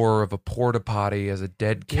door of a porta potty as a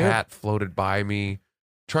dead cat floated by me,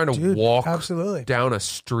 trying to Dude, walk absolutely. down a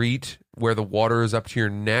street where the water is up to your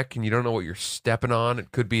neck and you don't know what you're stepping on.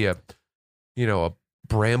 It could be a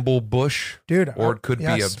bramble bush, Dude, or it could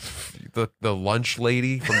yes. be the lunch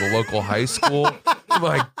lady from the local high school.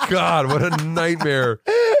 My God, what a nightmare.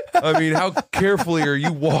 I mean, how carefully are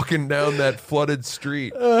you walking down that flooded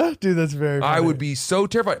street? Dude, that's very funny. I would be so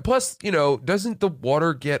terrified. Plus, doesn't the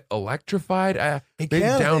water get electrified? It Maybe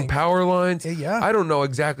can, I down think. power lines? Yeah. I don't know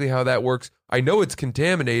exactly how that works. I know it's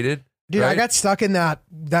contaminated. Dude, I right? got stuck in that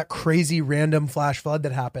crazy random flash flood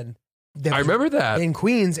that happened that I was remember that. in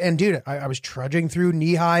Queens. And dude, I was trudging through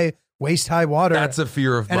knee-high, waist-high water. That's a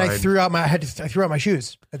fear of and mine. I threw out my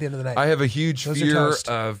shoes at the end of the night. I have a huge Those are fear toast.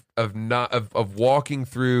 of walking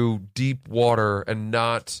through deep water and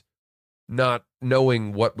not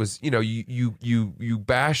knowing what was, you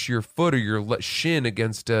bash your foot or your shin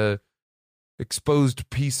against a exposed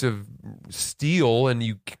piece of steel and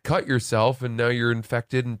you cut yourself and now you're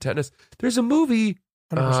infected and tetanus. There's a movie,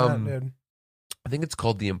 100%, dude. I think it's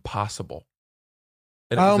called The Impossible.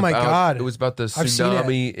 And Oh my God. It was about the I've seen it.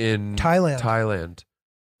 tsunami in Thailand.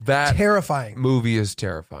 That Terrifying. movie is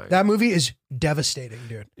terrifying. That movie is devastating,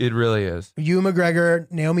 dude. It really is. Ewan McGregor,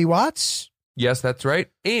 Naomi Watts. Yes, that's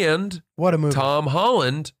right. And What a movie. Tom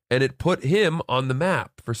Holland, and it put him on the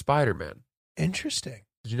map for Spider-Man. Interesting.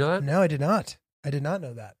 Did you know that? No, I did not. I did not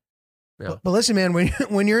know that. Yeah. But listen, man,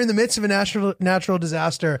 when you're in the midst of a natural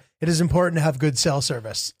disaster, it is important to have good cell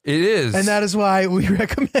service. It is. And that is why we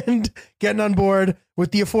recommend getting on board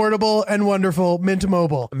with the affordable and wonderful Mint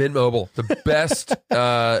Mobile. Mint Mobile, the best,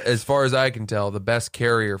 as far as I can tell, the best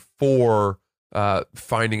carrier for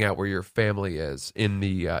finding out where your family is in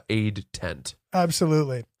the aid tent.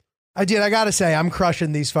 Absolutely. I got to say, I'm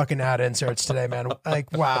crushing these fucking ad inserts today, man.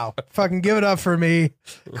 Like, wow. Fucking give it up for me.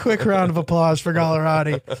 Quick round of applause for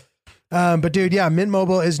Gallerati. But dude, yeah, Mint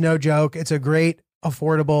Mobile is no joke. It's a great,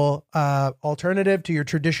 affordable alternative to your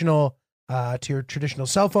traditional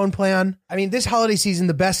cell phone plan. I mean, this holiday season,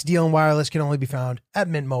 the best deal in wireless can only be found at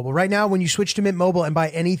Mint Mobile. Right now, when you switch to Mint Mobile and buy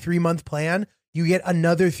any 3-month plan, you get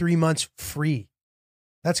another 3 months free.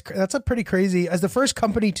 That's a pretty crazy. As the first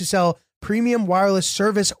company to sell premium wireless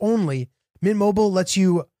service only, Mint Mobile lets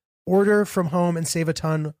you order from home and save a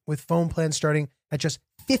ton with phone plans starting at just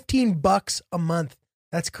 $15 a month.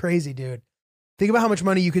 That's crazy, dude. Think about how much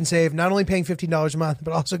money you can save, not only paying $15 a month,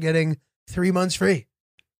 but also getting 3 months free.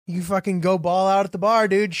 You can fucking go ball out at the bar,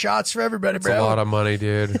 dude. Shots for everybody, It's bro. a lot of money,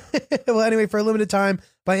 dude. Well, anyway, for a limited time,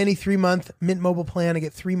 buy any 3-month Mint Mobile plan and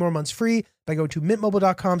get 3 more months free by going to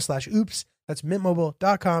mintmobile.com/oops. That's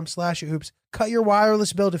mintmobile.com/oops. Cut your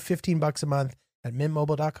wireless bill to $15 a month at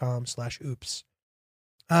mintmobile.com/oops.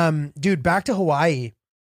 Dude, back to Hawaii.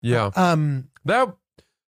 Yeah. That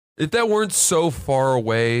if that weren't so far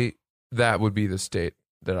away, that would be the state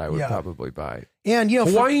that I would probably buy. And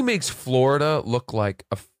Hawaii makes Florida look like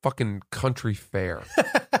a fucking country fair.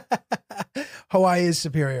 Hawaii is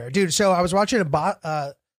superior, dude. So I was watching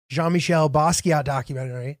a Jean-Michel Basquiat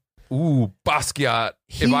documentary. Ooh, Basquiat.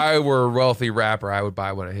 If I were a wealthy rapper, I would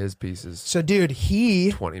buy one of his pieces. So, dude,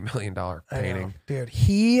 he $20 million painting. Dude,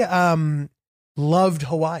 he loved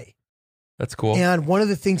Hawaii. That's cool. And one of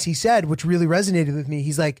the things he said, which really resonated with me,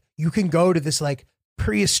 he's like, you can go to this like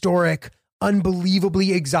prehistoric,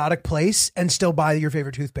 unbelievably exotic place and still buy your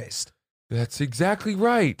favorite toothpaste. That's exactly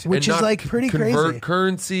right. Which And is not like pretty convert crazy.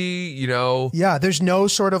 currency, Yeah, there's no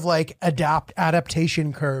sort of like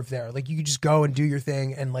adaptation curve there. Like you can just go and do your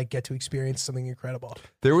thing and like get to experience something incredible.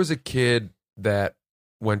 There was a kid that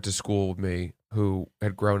went to school with me who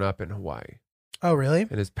had grown up in Hawaii. Oh, really?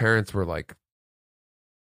 And his parents were like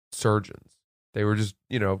surgeons. They were just,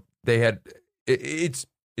 they had, it's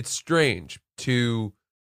strange to,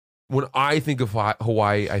 when I think of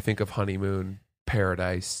Hawaii, I think of honeymoon,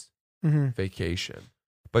 paradise, vacation.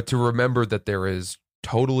 But to remember that there is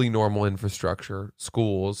totally normal infrastructure,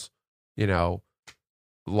 schools,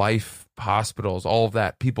 life, hospitals, all of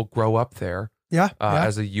that. People grow up there.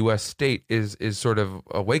 As a U.S. state is sort of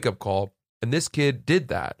a wake up call. And this kid did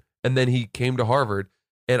that. And then he came to Harvard.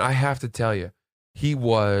 And I have to tell you, he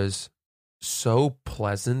was so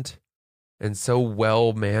pleasant and so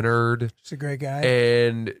well mannered. He's a great guy.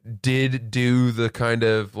 And did do the kind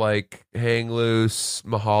of like hang loose,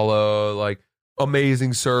 mahalo, like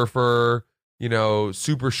amazing surfer,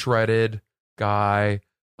 super shredded guy.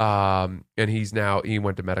 And he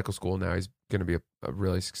went to medical school. Now he's going to be a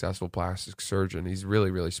really successful plastic surgeon. He's a really,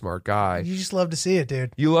 really smart guy. You just love to see it,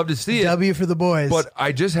 dude. You love to see it. W for the boys. But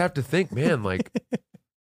I just have to think, man, like,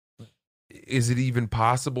 is it even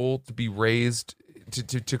possible to be raised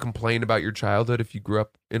to complain about your childhood if you grew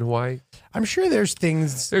up in Hawaii? I'm sure there's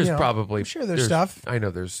things. There's probably. I'm sure there's stuff. I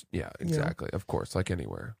know there's. Yeah, exactly. Of course, like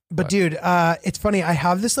anywhere. But dude, it's funny. I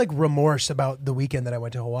have this like remorse about the weekend that I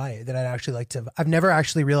went to Hawaii that I'd actually like to. I've never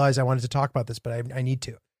actually realized I wanted to talk about this, but I need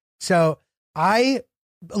to. So a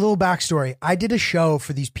little backstory. I did a show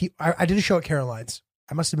for these people. I did a show at Caroline's.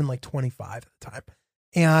 I must have been like 25 at the time,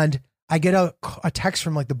 and I get a text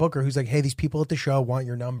from like the booker who's like, "Hey, these people at the show want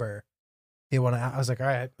your number. They want to." I was like, "All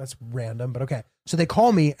right, that's random, but okay." So they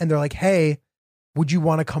call me and they're like, "Hey, would you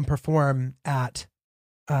want to come perform at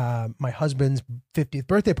my husband's 50th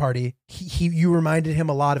birthday party? You reminded him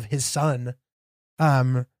a lot of his son,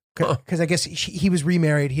 because I guess he was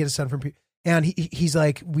remarried. He had a son from, and he's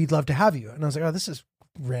like, we'd love to have you. And I was like, oh, this is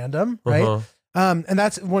random, right? Uh-huh. And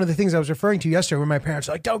that's one of the things I was referring to yesterday when my parents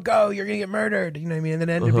were like, don't go, you're going to get murdered. You know what I mean? And then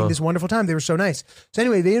it ended up being this wonderful time. They were so nice. So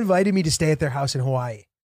anyway, they invited me to stay at their house in Hawaii.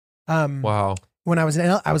 Wow. When I was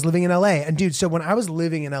I was living in LA, and dude, so when I was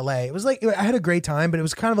living in LA, it was like, I had a great time, but it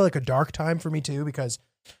was kind of like a dark time for me too, because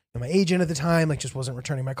my agent at the time, like, just wasn't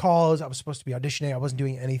returning my calls. I was supposed to be auditioning. I wasn't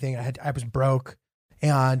doing anything. I was broke,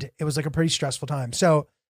 and it was like a pretty stressful time. So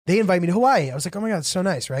they invited me to Hawaii. I was like, oh my God, it's so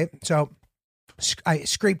nice. Right. So I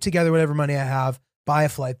scraped together whatever money I have, buy a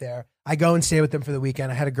flight there. I go and stay with them for the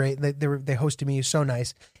weekend. I had a great, they hosted me. So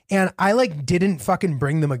nice. And I like didn't fucking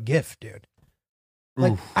bring them a gift, dude.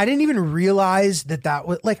 Like, I didn't even realize that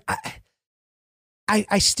was like,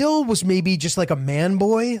 I still was maybe just like a man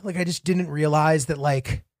boy. Like, I just didn't realize that,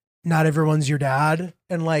 like, not everyone's your dad.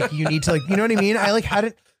 And like, you need to, like, you know what I mean? I like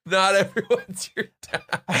hadn't. Not everyone's your dad.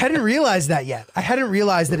 I hadn't realized that yet. I hadn't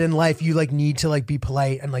realized that in life you like need to like be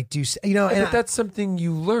polite and like do, you know, and But that's something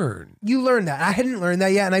you learn. you learn that. I hadn't learned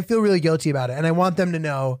that yet. And I feel really guilty about it. And I want them to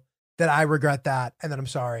know that I regret that and that I'm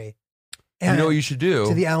sorry. And You know what you should do?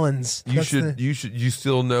 to the Ellens. You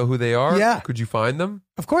still know who they are? Yeah. Could you find them?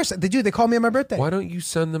 Of course they do. They call me on my birthday. Why don't you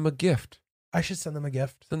send them a gift? I should send them a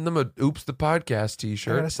gift. Send them a Oops the Podcast I gotta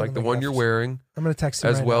t-shirt, send like them the a one gift. you're wearing, I'm going to text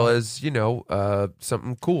them as right well now. as, you know,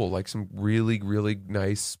 something cool, like some really, really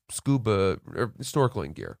nice scuba or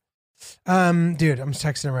snorkeling gear. Dude, I'm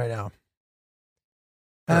texting him right now.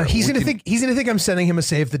 All right, He's we gonna can- think I'm sending him a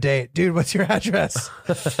save the date. Dude, what's your address?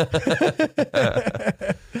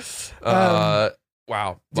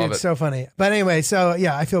 Wow. Dude, Love it. so funny. But anyway, so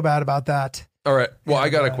yeah, I feel bad about that. All right. Well, Yeah,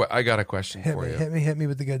 I got a question Hit for me, you. hit me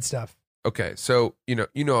with the good stuff. Okay. So,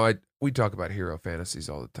 we talk about hero fantasies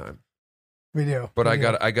all the time, We do. but We I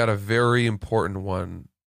do. got a very important one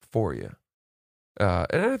for you. And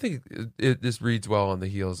I think this reads well on the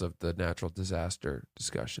heels of the natural disaster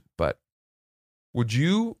discussion, but would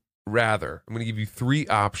you rather, I'm going to give you 3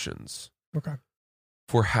 options Okay.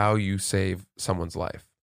 for how you save someone's life.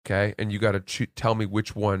 Okay. And you got to tell me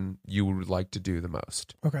which one you would like to do the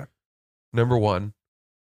most. Okay. Number 1,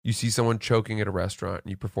 you see someone choking at a restaurant and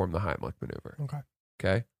you perform the Heimlich maneuver. Okay.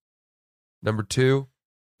 Okay. Number 2,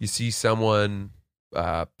 you see someone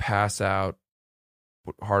pass out,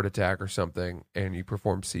 heart attack or something, and you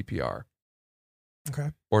perform CPR. Okay.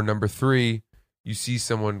 Or number 3, you see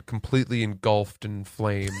someone completely engulfed in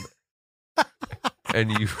flame and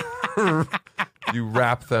you you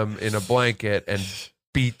wrap them in a blanket and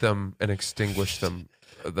beat them and extinguish them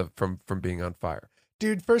from being on fire.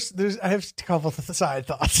 Dude, first, I have a couple of side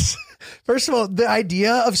thoughts. First of all, the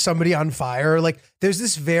idea of somebody on fire, like, there's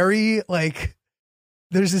this very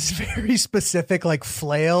specific, like,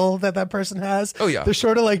 flail that person has. Oh, yeah. They're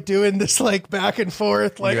sort of, like, doing this, like, back and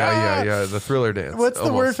forth, like, yeah, the Thriller dance. What's the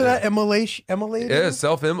word almost, for that? yeah. Immolation? Immolating? Yeah,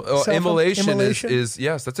 immolation Immolation? is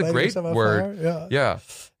yes, that's a Lighting great yourself on word. fire? Yeah. Yeah.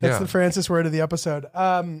 That's yeah. the Francis word of the episode.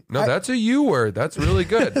 No, that's a you word. That's really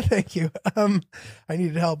good. Thank you. I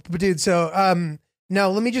needed help, but dude, so now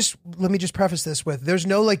let me just preface this with: there's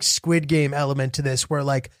no like Squid Game element to this where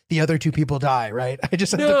like the other 2 people die, right? I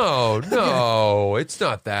just have to, No, it's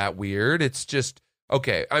not that weird. It's just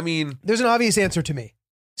okay. I mean, there's an obvious answer to me.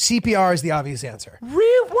 CPR is the obvious answer.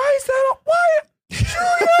 why is that? Why,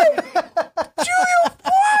 Julia?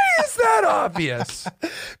 Why is that obvious?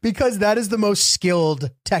 Because that is the most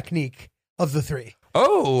skilled technique of the 3.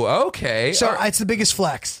 Oh, okay. So it's the biggest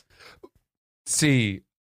flex. See,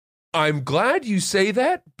 I'm glad you say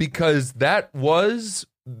that because that was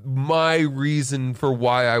my reason for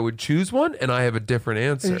why I would choose one, and I have a different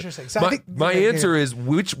answer. Interesting. So I think- my okay, answer is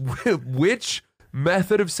which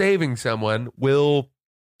method of saving someone will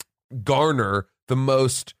garner the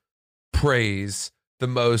most praise, the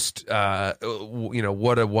most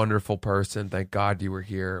what a wonderful person. Thank God you were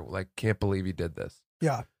here. Like, can't believe you did this.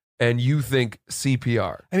 Yeah. And you think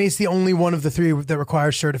CPR. I mean, it's the only one of the 3 that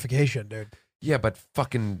requires certification, dude. Yeah, but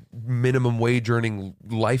fucking minimum wage earning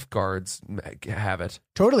lifeguards have it.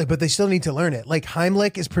 Totally, but they still need to learn it. Like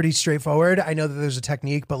Heimlich is pretty straightforward. I know that there's a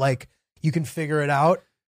technique, but like you can figure it out.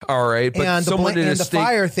 All right, but And someone in a the state,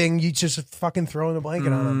 fire thing, you just fucking throw in a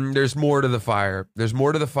blanket on them. there's more to the fire. There's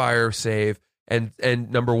more to the fire save. And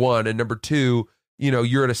number 1 and number 2,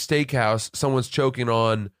 you're at a steakhouse, someone's choking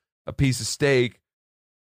on a piece of steak.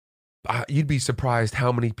 You'd be surprised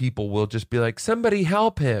how many people will just be like, somebody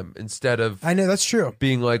help him, instead of I know that's true.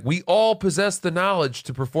 being like, we all possess the knowledge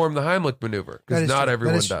to perform the Heimlich maneuver, That because is not true.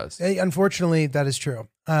 everyone That is- does. Unfortunately, that is true.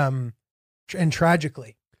 And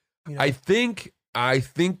tragically, I think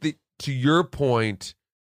that, to your point,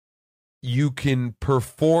 you can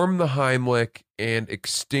perform the Heimlich and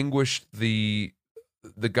extinguish the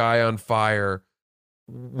guy on fire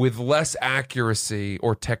with less accuracy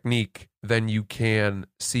or technique than you can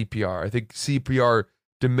CPR. I think CPR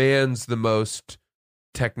demands the most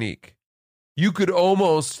technique. You could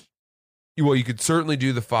you could certainly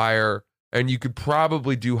do the fire, and you could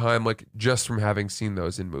probably do Heimlich just from having seen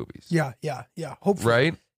those in movies. Yeah. Hopefully.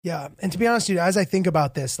 Right? Yeah. And to be honest, dude, as I think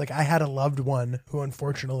about this, like I had a loved one who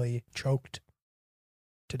unfortunately choked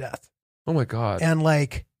to death. Oh my God. And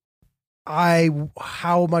like,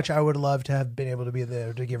 how much I would love to have been able to be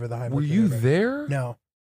there to give her the Heimlich. Were you there? No.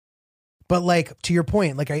 But like, to your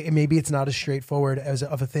point, like maybe it's not as straightforward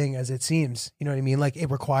of a thing as it seems. You know what I mean? Like it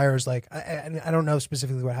requires like, I don't know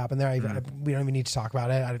specifically what happened there. We don't even need to talk about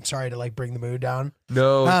it. I'm sorry to like bring the mood down.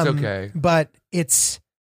 No, it's okay. But it's,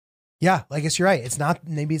 yeah, I guess you're right.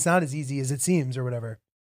 Maybe it's not as easy as it seems or whatever.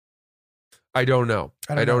 I don't know.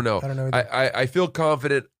 I don't know. I don't know. I feel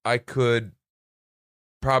confident I could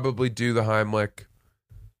probably do the Heimlich,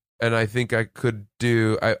 and I think I could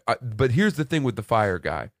do. But here's the thing with the fire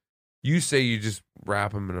guy. You say you just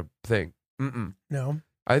wrap him in a thing. No.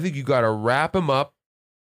 I think you got to wrap him up,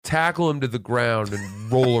 tackle him to the ground,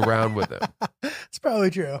 and roll around with him. That's probably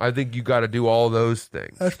true. I think you got to do all those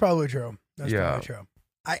things. That's probably true. That's probably true.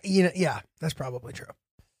 That's probably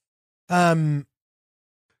true.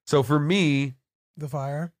 So for me, the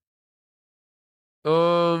fire.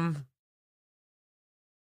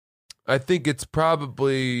 I think it's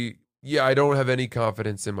probably I don't have any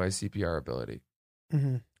confidence in my CPR ability.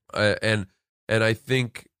 Mm-hmm. And I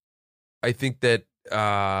think that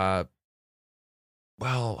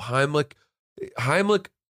Heimlich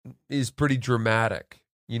is pretty dramatic.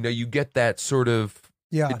 You know, you get that sort of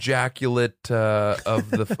ejaculate of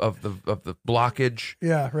the blockage.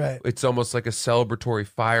 Yeah, right. It's almost like a celebratory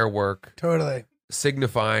firework. Totally.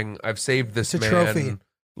 Signifying I've saved this it's a man. Trophy.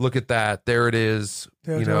 Look at that. There it is.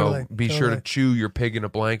 Yeah, you know, be sure to chew your pig in a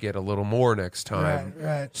blanket a little more next time.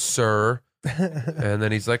 Right. Sir. And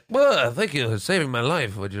then he's like, well, thank you for saving my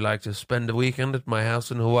life. Would you like to spend a weekend at my house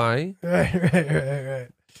in Hawaii? Right.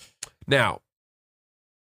 Now,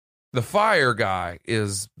 the fire guy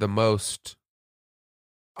is the most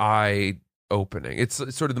eye-opening. It's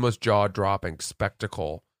sort of the most jaw-dropping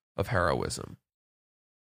spectacle of heroism.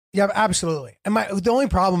 Yeah, absolutely. And the only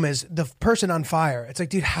problem is the person on fire. It's like,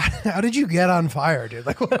 dude, how did you get on fire, dude?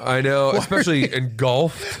 Like, what? I know, especially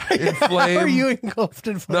engulfed in flame. How are you engulfed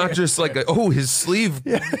in fire? Not just like, his sleeve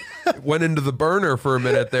went into the burner for a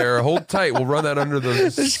minute there. Hold tight. We'll run that under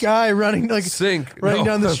the this guy running like sink,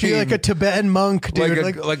 down the street like a Tibetan monk,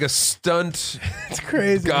 dude. Like a stunt. It's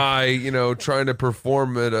crazy guy, you know, trying to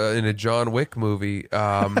perform in a John Wick movie.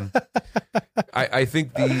 I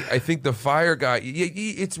think the fire guy.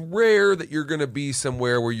 It's rare that you're going to be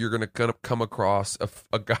somewhere where you're going to come across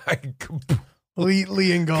a guy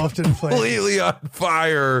completely engulfed in flames, completely on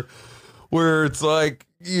fire, where it's like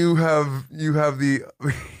you have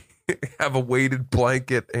have a weighted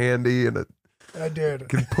blanket handy and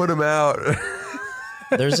can put him out.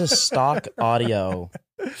 There's a stock audio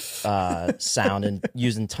sound and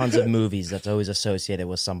using tons of movies that's always associated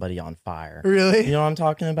with somebody on fire. Really? You know what I'm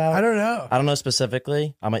talking about? I don't know. I don't know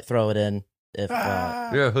specifically. I might throw it in if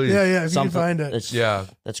if you can find it.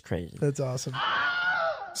 That's crazy. That's awesome.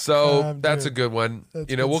 So that's a good one.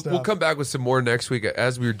 That's we'll come back with some more next week.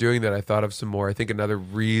 As we were doing that, I thought of some more. I think another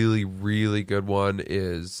really, really good one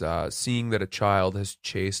is seeing that a child has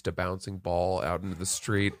chased a bouncing ball out into the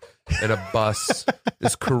street and a bus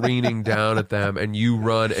is careening down at them, and you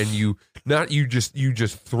run and you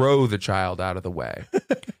just throw the child out of the way,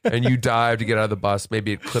 and you dive to get out of the bus.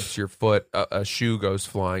 Maybe it clips your foot, a shoe goes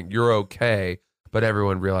flying. You're okay, but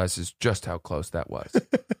everyone realizes just how close that was.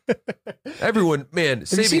 Everyone, man,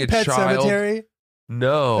 saving a Pet child. Sematary?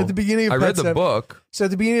 No, at the beginning of I read the book. So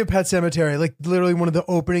at the beginning of Pet Sematary, like literally one of the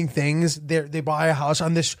opening things, they buy a house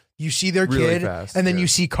on this. You see their Really kid, fast, and then you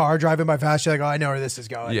see car driving by fast. You're like, oh, I know where this is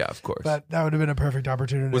going. Yeah, of course. But that would have been a perfect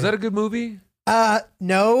opportunity. Was that a good movie?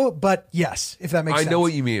 No, but yes, if that makes sense. I know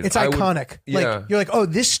what you mean. It's I iconic. would- Like yeah. you're like, oh,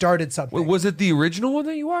 this started something. Wait, was it the original one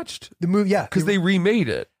that you watched? The movie, yeah, Because they remade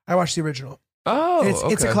it. I watched the original. Oh,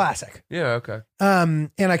 It's a okay. classic. Yeah, okay.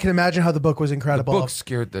 And I can imagine how the book was The incredible. book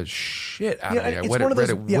scared the shit out of me. I it's read one of it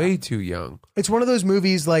those- way too young. It's one of those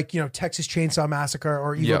movies like, Texas Chainsaw Massacre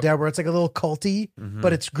or Evil Yep. Dead where it's like a little culty,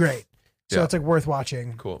 but it's great. So Yeah. it's like worth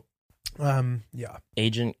watching. Cool. Yeah.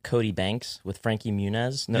 Agent Cody Banks with Frankie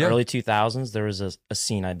Muniz. In the Yeah. early 2000s, there was a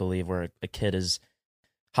scene, I believe, where a kid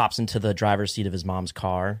hops into the driver's seat of his mom's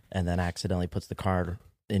car and then accidentally puts the car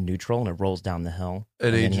in neutral and it rolls down the hill.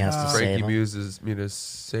 And then he has to save Frankie him. Muniz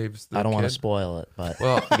saves the I don't want to kid. spoil it, but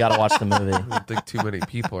Well, you got to watch the movie. I don't think too many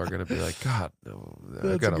people are going to be like, God, no, I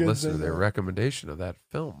That's got a to good listen to thing, their though. recommendation of that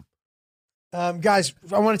film. Guys,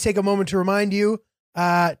 I want to take a moment to remind you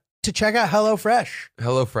to check out HelloFresh.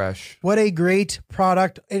 HelloFresh. What a great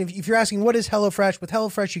product. And if you're asking, what is HelloFresh? With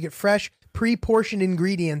HelloFresh, you get fresh, pre-portioned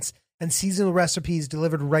ingredients and seasonal recipes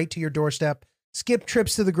delivered right to your doorstep. Skip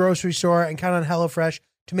trips to the grocery store and count on HelloFresh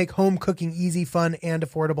to make home cooking easy, fun, and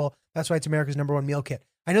affordable. That's why it's America's #1 meal kit.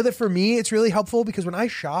 I know that for me, it's really helpful because when I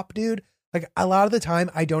shop, dude, like a lot of the time,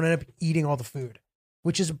 I don't end up eating all the food,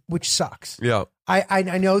 which sucks. Yeah. I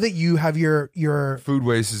know that you have your Food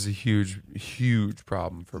waste is a huge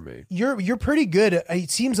problem for me. you're pretty good. It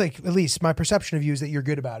seems like, at least my perception of you is that you're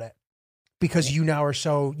good about it because you now are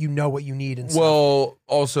so, you know what you need. And stuff. Well,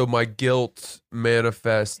 also my guilt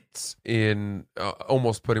manifests in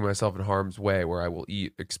almost putting myself in harm's way where I will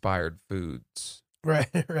eat expired foods right.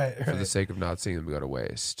 for the sake of not seeing them go to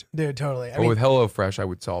waste. Dude, totally. But with HelloFresh, I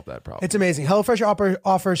would solve that problem. It's amazing. HelloFresh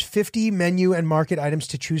offers 50 menu and market items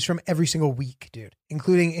to choose from every single week, dude,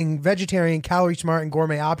 including in vegetarian, calorie smart, and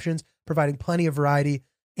gourmet options, providing plenty of variety.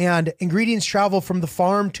 And ingredients travel from the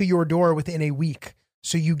farm to your door within a week.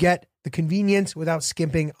 So you get the convenience without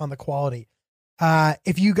skimping on the quality.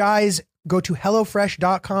 If you guys go to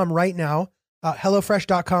HelloFresh.com right now,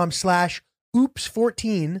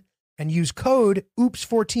 HelloFresh.com/oops14 and use code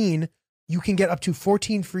oops14, you can get up to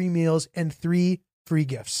 14 free meals and 3 free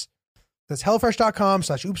gifts. That's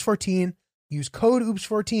HelloFresh.com/oops14. Use code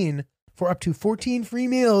oops14 for up to 14 free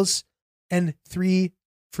meals and 3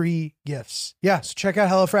 free gifts. Yeah, so check out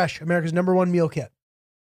HelloFresh, America's #1 meal kit.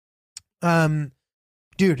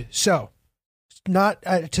 Dude, so not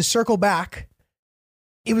to circle back,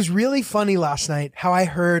 it was really funny last night how I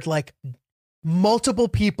heard like multiple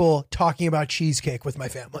people talking about cheesecake with my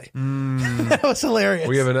family. That was hilarious.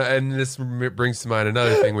 We have and this brings to mind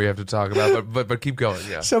another thing we have to talk about, but keep going.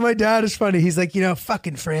 Yeah. So my dad is funny. He's like,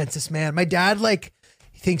 fucking Francis, man. My dad like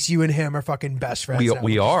thinks you and him are fucking best friends. now,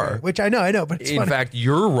 We are. which I know, but it's In funny. fact,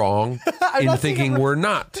 you're wrong in not thinking we're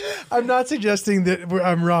not. I'm not suggesting that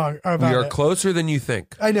I'm wrong about We are it. closer than you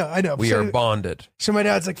think. I know. We are bonded. So my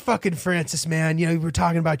dad's like, fucking Francis, man. We were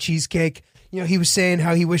talking about cheesecake. He was saying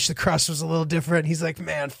how he wished the crust was a little different. He's like,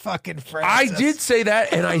 man, fucking I Francis. did say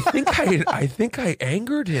that, and I think I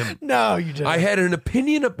angered him. No, you didn't. I had an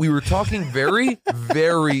opinion. We were talking very,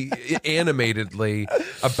 very animatedly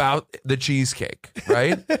about the cheesecake,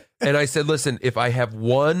 right? And I said, listen, if I have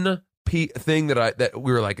one thing that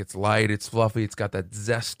we were like, it's light, it's fluffy, it's got that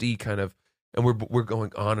zesty kind of, and we're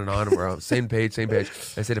going on and we're on the same page. I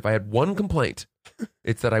said, if I had one complaint,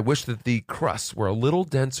 it's that I wish that the crusts were a little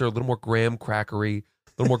denser, a little more graham crackery,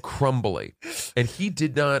 a little more crumbly. And he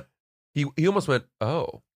did not. He almost went,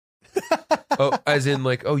 oh, as in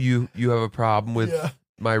like, oh, you have a problem with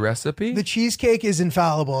my recipe? The cheesecake is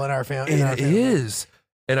infallible in our family. It is.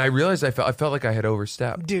 And I realized I felt like I had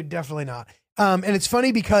overstepped. Dude, definitely not. And it's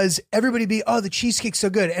funny because everybody the cheesecake's so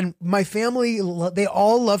good. And my family, they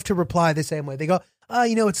all love to reply the same way. They go,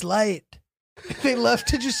 it's light. They love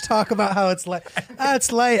to just talk about how it's light.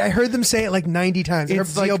 It's light. I heard them say it like 90 times. I heard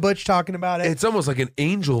It's like- Theo Butch talking about it. It's almost like an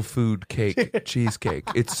angel food cake, cheesecake.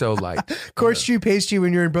 It's so light. Court Street Pastry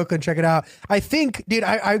when you're in Brooklyn. Check it out. I think, dude,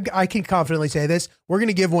 I can confidently say this. We're going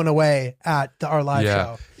to give one away at our live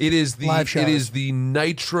show. It is Live shows. the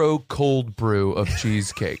nitro cold brew of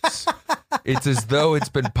cheesecakes. It's as though it's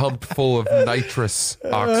been pumped full of nitrous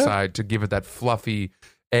oxide to give it that fluffy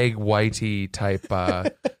egg whitey type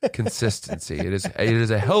consistency. It is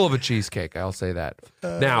a hell of a cheesecake. I'll say that.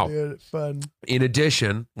 Now, Dude, fun. in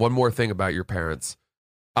addition, one more thing about your parents.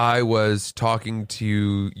 I was talking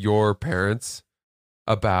to your parents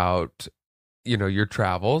about, your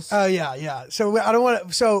travels. Oh yeah. So I don't want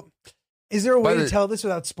to. So is there a way By to the- tell this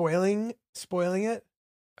without spoiling it?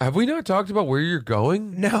 Have we not talked about where you're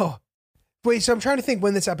going? No. Wait. So I'm trying to think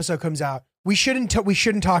when this episode comes out. We shouldn't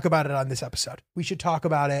talk about it on this episode. We should talk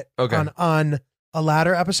about it Okay. on a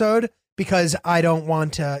latter episode because I don't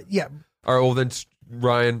want to. Yeah. All right, well then,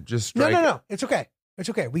 Ryan, just strike. No. It's okay.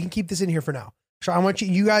 We can keep this in here for now. So I want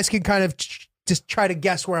you guys can kind of just try to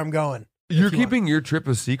guess where I'm going. You're if you keeping your trip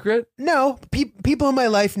a secret? No, people in my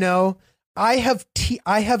life know. I have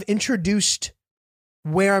introduced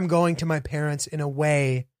where I'm going to my parents in a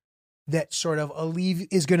way that sort of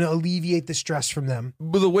is going to alleviate the stress from them.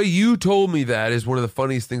 But the way you told me that is one of the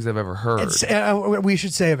funniest things I've ever heard. We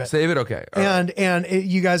should save it. Save it? Okay. All right. And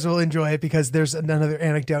you guys will enjoy it because there's another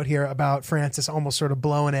anecdote here about Francis almost sort of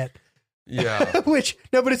blowing it. Yeah.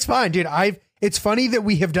 But it's fine, dude. It's funny that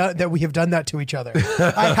we have done that to each other.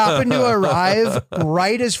 I happened to arrive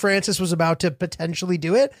right as Francis was about to potentially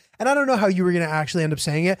do it, and I don't know how you were going to actually end up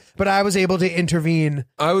saying it, but I was able to intervene.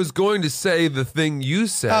 I was going to say the thing you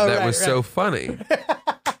said was so funny.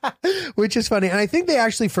 Which is funny. And I think they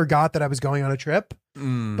actually forgot that I was going on a trip.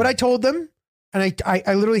 But I told them, and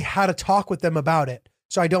I literally had a talk with them about it.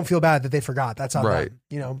 So I don't feel bad that they forgot. That's on Right. them,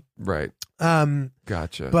 you know? Right.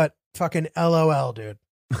 Gotcha. But fucking LOL, dude.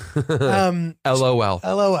 LOL.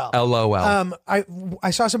 LOL.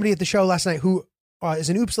 I saw somebody at the show last night who is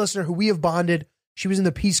an Oops listener who we have bonded. She was in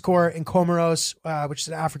the Peace Corps in Comoros, which is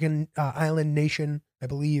an African island nation, I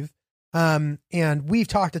believe. And we've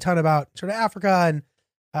talked a ton about sort of Africa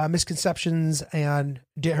and misconceptions, and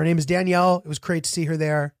her name is Danielle. It was great to see her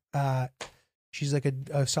there. She's like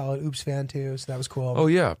a solid Oops fan too, so that was cool. Oh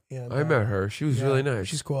yeah, And, I met her. She was really nice.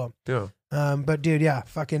 She's cool. Yeah. But dude, yeah,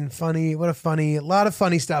 fucking funny. What a lot of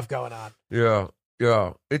funny stuff going on. Yeah.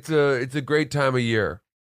 Yeah. It's a great time of year.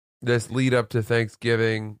 This lead up to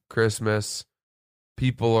Thanksgiving, Christmas.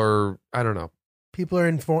 People are, I don't know. People are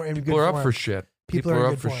People are up for shit. People are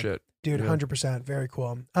up for shit. Dude, Yeah. 100%. Very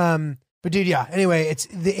cool. But dude, yeah. Anyway,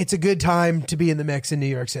 it's a good time to be in the mix in New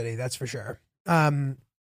York City. That's for sure.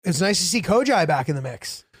 It's nice to see Kojai back in the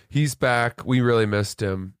mix. He's back. We really missed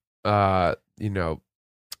him. You know,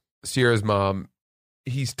 Sierra's mom,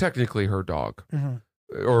 he's technically her dog.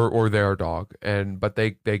 Or their dog. But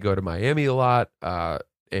they go to Miami a lot.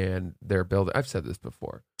 And they're building, I've said this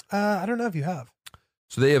before. I don't know if you have.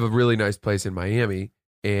 So they have a really nice place in Miami,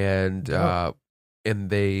 and their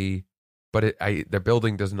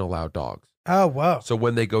building doesn't allow dogs. Oh, whoa. So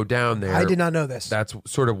when they go down there, I did not know this. That's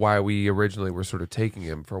sort of why we originally were sort of taking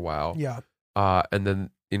him for a while. Yeah. And then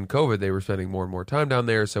in COVID, they were spending more and more time down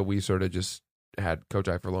there, so we sort of just had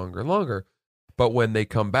Kojai for longer and longer. But when they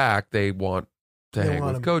come back, they want to hang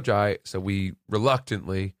with Kojai, so we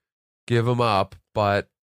reluctantly give him up. But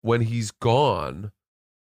when he's gone,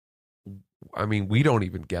 I mean, we don't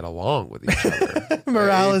even get along with each other.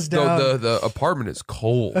 Morale is down. The apartment is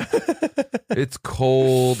cold. It's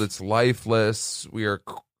cold. It's lifeless. We are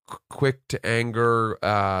quick to anger.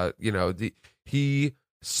 He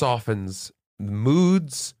softens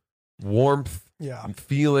moods, warmth,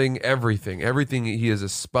 feeling, everything. Everything. He is a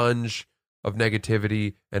sponge of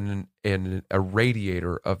negativity and a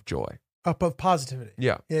radiator of joy. Up of positivity.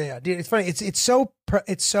 Yeah. Dude, it's funny. It's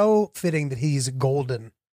so fitting that he's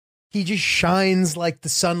golden. He just shines like the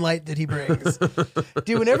sunlight that he brings.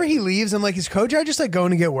 Dude, whenever he leaves, I'm like, is Kojai just like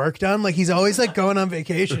going to get work done? Like he's always like going on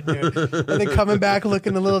vacation, dude. And then coming back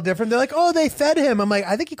looking a little different. They're like, oh, they fed him. I'm like,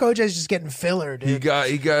 I think Kojai's just getting filler, dude.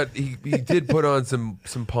 He did put on some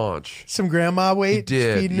paunch. Some grandma weight. He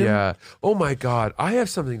did, feeding him. yeah. Oh my God. I have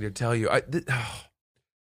something to tell you.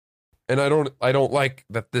 And I don't like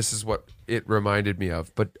that this is what it reminded me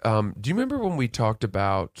of. But do you remember when we talked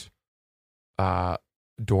about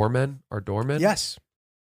doormen? Our doormen? Yes.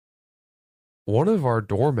 One of our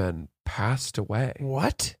doormen passed away.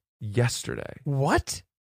 What? Yesterday. What?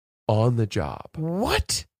 On the job.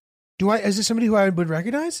 What? Is this somebody who I would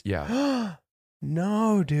recognize? Yeah.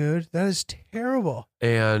 No, dude. That is terrible.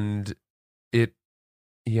 And he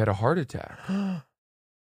had a heart attack.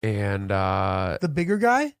 And the bigger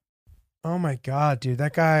guy? Oh my God, dude.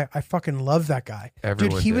 That guy, I fucking love that guy.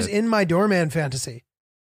 Everyone dude, he was did. in my doorman fantasy,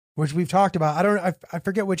 which we've talked about. I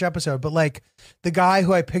forget which episode, but like the guy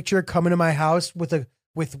who I picture coming to my house with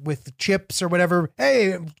chips or whatever.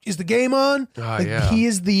 Hey, is the game on? Yeah. He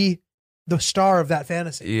is the star of that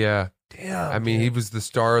fantasy. Yeah. Damn. I mean, he was the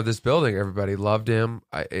star of this building. Everybody loved him.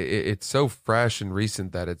 It's so fresh and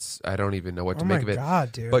recent that I don't even know what to make of it. Oh my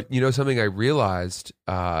God, dude. But you know something I realized.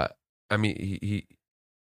 I mean, he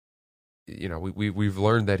you know, we've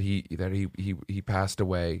learned that he passed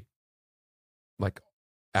away, like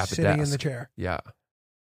at the sitting desk in the chair. Yeah.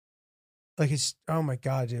 Like it's, oh my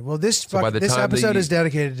God, dude. Well, this So by the time episode is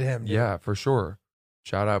dedicated to him. Dude. Yeah, for sure.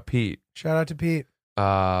 Shout out Pete. Shout out to Pete.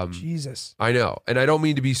 Jesus. I know, and I don't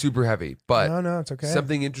mean to be super heavy, but no, it's okay.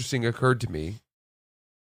 something interesting occurred to me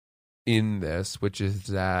in this, which is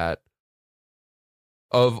that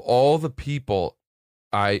of all the people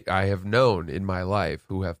I have known in my life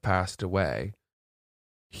who have passed away,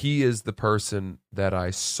 he is the person that I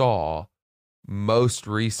saw most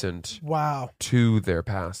recent to their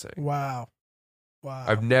passing. Wow.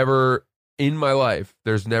 I've never, in my life,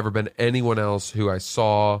 there's never been anyone else who I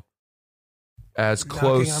saw as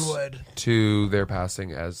close to their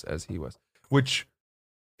passing as he was, which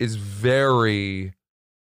is very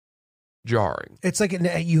jarring. It's like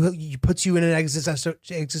you puts you in an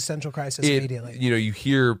existential crisis immediately. You know, you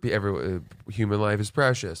hear human life is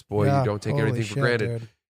precious. Boy, you don't take everything for granted. Dude.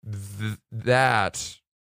 that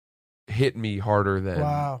hit me harder than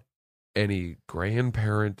Wow. any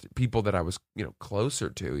grandparent, people that I was, closer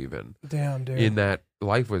to even. Damn, dude. In that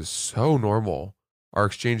life was so normal. Our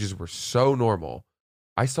exchanges were so normal.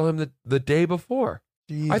 I saw him the day before.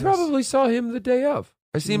 Jesus. I probably saw him the day of.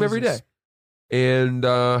 I see him every day. Jesus. And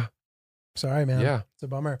Sorry, man. yeah. It's a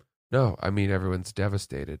bummer. No, I mean, everyone's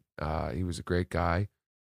devastated. He was a great guy.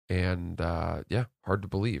 And hard to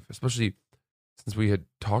believe, especially since we had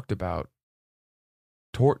talked about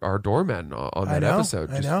our doorman on that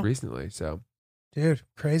episode just recently. So, Dude,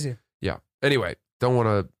 crazy. yeah. Anyway, don't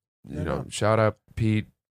want to, No. shout out Pete.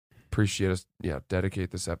 Appreciate us. Yeah,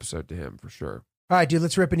 dedicate this episode to him for sure. All right, dude,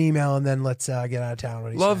 let's rip an email and then let's get out of town. What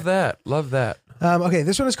do you Love say? that. Love that. Okay,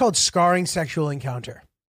 this one is called Scarring Sexual Encounter.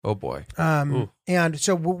 Oh boy. And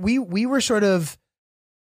so we were sort of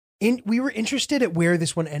we were interested at where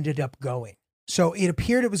this one ended up going. So it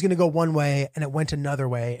appeared it was going to go one way and it went another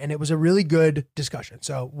way, and it was a really good discussion.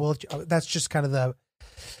 So that's just kind of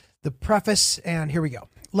the preface, and here we go.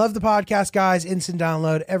 Love the podcast, guys. Instant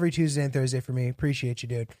download every Tuesday and Thursday for me. Appreciate you,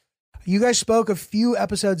 dude. You guys spoke a few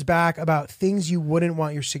episodes back about things you wouldn't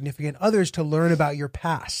want your significant others to learn about your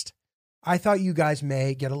past. I thought you guys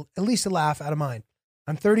may get at least a laugh out of mine.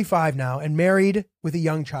 I'm 35 now and married with a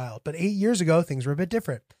young child, but 8 years ago, things were a bit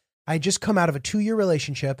different. I had just come out of a 2-year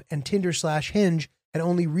relationship, and Tinder/Hinge had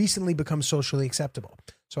only recently become socially acceptable.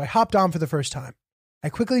 So I hopped on for the first time. I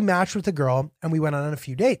quickly matched with a girl and we went on a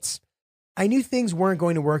few dates. I knew things weren't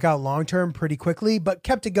going to work out long-term pretty quickly, but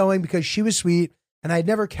kept it going because she was sweet and I had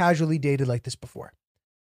never casually dated like this before.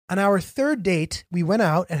 On our third date, we went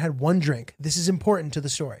out and had one drink. This is important to the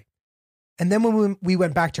story. And then when we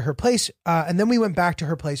went back to her place,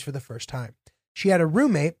 for the first time. She had a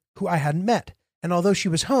roommate who I hadn't met. And although she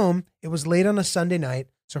was home, it was late on a Sunday night,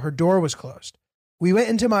 so her door was closed. We went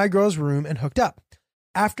into my girl's room and hooked up.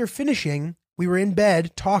 After finishing, we were in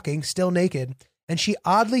bed talking, still naked, and she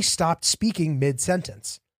oddly stopped speaking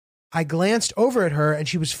mid-sentence. I glanced over at her and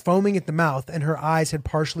she was foaming at the mouth and her eyes had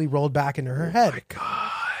partially rolled back into her head. Oh my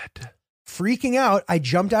God. Freaking out, I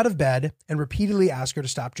jumped out of bed and repeatedly asked her to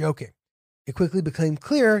stop joking. It quickly became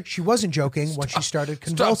clear she wasn't joking when she started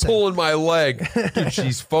convulsing. Stop pulling my leg. Dude,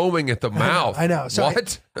 she's foaming at the mouth. I know. So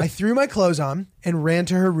what? I threw my clothes on and ran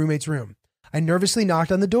to her roommate's room. I nervously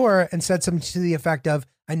knocked on the door and said something to the effect of,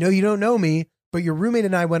 I know you don't know me, but your roommate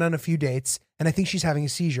and I went on a few dates and I think she's having a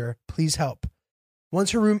seizure. Please help.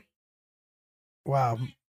 Once her room... Wow.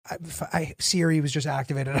 Siri was just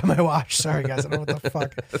activated on my watch. Sorry, guys. I don't know what the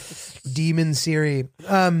fuck. Demon Siri.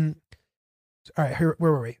 All right, where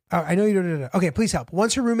were we? I know you don't. Okay, please help.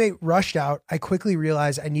 Once her roommate rushed out, I quickly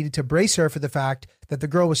realized I needed to brace her for the fact that the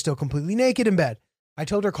girl was still completely naked in bed. I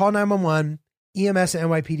told her call 911. EMS and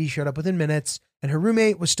NYPD showed up within minutes, and her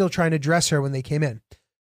roommate was still trying to dress her when they came in.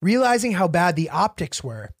 Realizing how bad the optics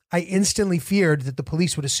were, I instantly feared that the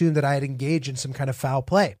police would assume that I had engaged in some kind of foul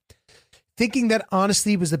play. Thinking that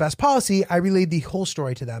honesty was the best policy, I relayed the whole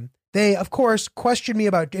story to them. They, of course, questioned me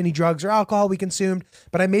about any drugs or alcohol we consumed,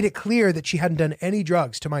 but I made it clear that she hadn't done any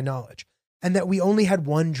drugs to my knowledge, and that we only had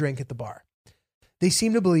one drink at the bar. They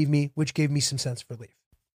seemed to believe me, which gave me some sense of relief.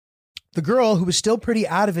 The girl, who was still pretty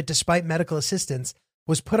out of it despite medical assistance,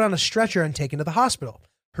 was put on a stretcher and taken to the hospital.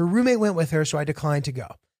 Her roommate went with her, so I declined to go.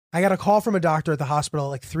 I got a call from a doctor at the hospital at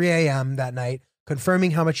like 3 a.m. that night,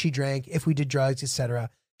 confirming how much she drank, if we did drugs, etc.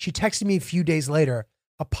 She texted me a few days later,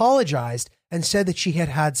 apologized, and said that she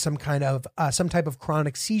had some type of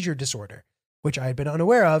chronic seizure disorder, which I had been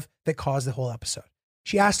unaware of, that caused the whole episode.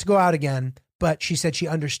 She asked to go out again, but she said she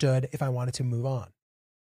understood if I wanted to move on.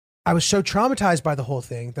 I was so traumatized by the whole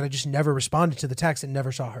thing that I just never responded to the text and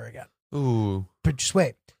never saw her again. Ooh. But just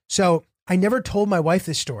wait. So I never told my wife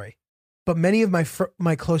this story, but many of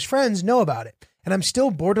my close friends know about it, and I'm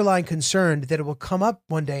still borderline concerned that it will come up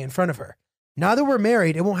one day in front of her. Now that we're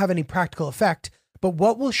married, it won't have any practical effect, but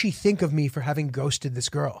what will she think of me for having ghosted this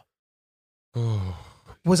girl? Oh.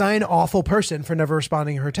 Was I an awful person for never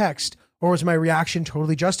responding to her text, or was my reaction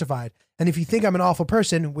totally justified? And if you think I'm an awful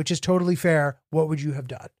person, which is totally fair, what would you have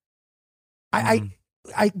done?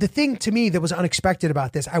 The thing to me that was unexpected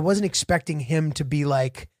about this, I wasn't expecting him to be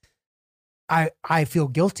like, I feel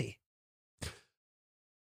guilty.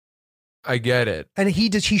 I get it. And he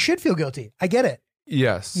should feel guilty. I get it.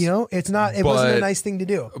 Yes. You know, it wasn't a nice thing to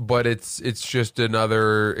do. But it's just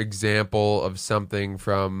another example of something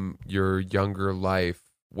from your younger life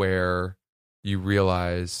where you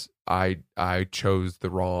realize I chose the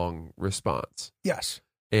wrong response. Yes.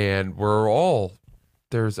 And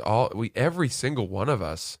every single one of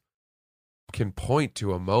us can point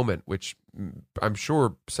to a moment which I'm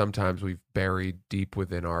sure sometimes we've buried deep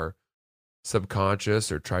within our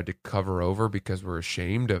subconscious or tried to cover over because we're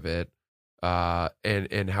ashamed of it.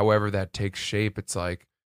 And however that takes shape, it's like,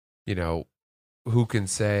 you know, who can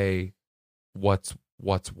say what's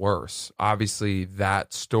worse? Obviously,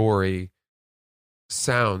 that story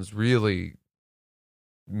sounds really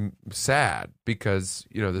sad because,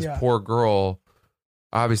 you know, this poor girl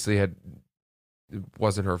obviously it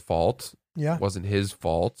wasn't her fault. Yeah. It wasn't his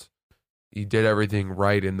fault. He did everything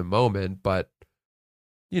right in the moment, but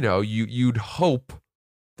you know, you'd hope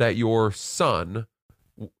that your son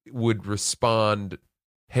would respond,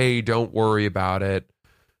 "Hey, don't worry about it."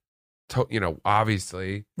 You know,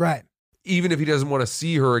 obviously, Right. even if he doesn't want to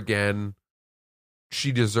see her again,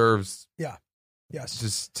 she deserves Yes.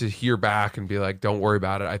 just to hear back and be like, "Don't worry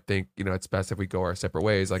about it. I think, you know, it's best if we go our separate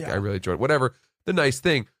ways. Like, I really enjoyed whatever the nice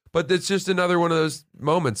thing." But it's just another one of those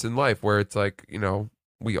moments in life where it's like, you know,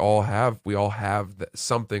 we all have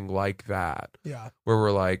something like that. Yeah. Where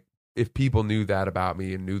we're like, if people knew that about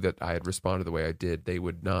me and knew that I had responded the way I did, they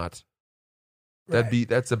would not.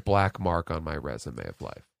 That's a black mark on my resume of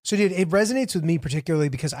life. So, dude, it resonates with me particularly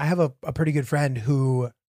because I have a pretty good friend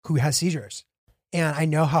who has seizures, and I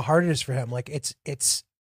know how hard it is for him. Like, it's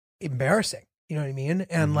embarrassing. You know what I mean?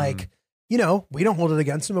 And like, you know, we don't hold it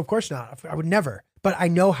against him. Of course not. I would never. But I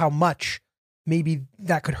know how much maybe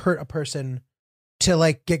that could hurt a person to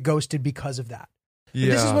like get ghosted because of that.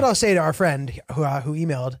 Yeah. This is what I'll say to our friend who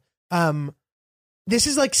emailed. This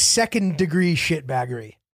is like 2nd degree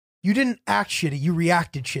shitbaggery. You didn't act shitty. You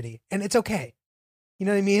reacted shitty, and it's okay. You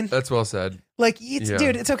know what I mean? That's well said. Like,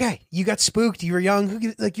 dude, it's okay. You got spooked. You were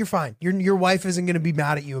young. Like, you're fine. Your wife isn't going to be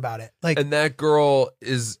mad at you about it. Like, and that girl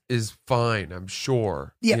is fine, I'm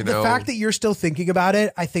sure. Yeah, you the know? fact that you're still thinking about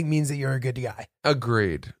it, I think means that you're a good guy.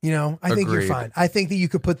 Agreed. You know, I think you're Agreed. fine. I think that you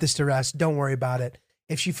could put this to rest. Don't worry about it.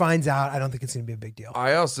 If she finds out, I don't think it's going to be a big deal.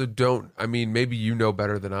 I also don't. I mean, maybe you know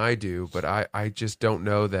better than I do, but I just don't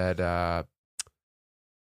know that.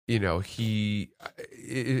 You know,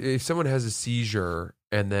 if someone has a seizure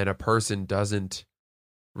and then a person doesn't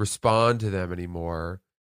respond to them anymore,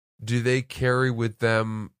 do they carry with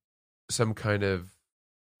them some kind of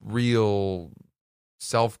real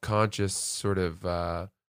self-conscious sort of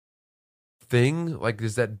thing? Like,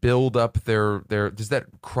 does that build up their does that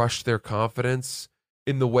crush their confidence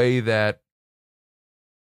in the way that,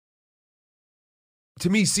 to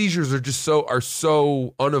me, seizures are just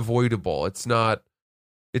so unavoidable? It's not.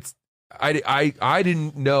 I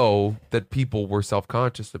didn't know that people were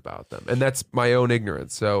self-conscious about them, and that's my own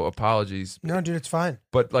ignorance. So apologies. No, dude, it's fine.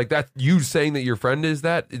 But like that, you saying that your friend is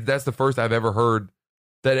that's the first I've ever heard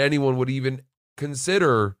that anyone would even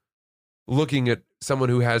consider looking at someone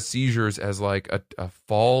who has seizures as like a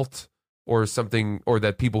fault or something, or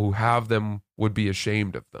that people who have them would be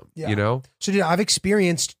ashamed of them. Yeah. You know? So, dude, I've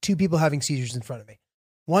experienced 2 people having seizures in front of me.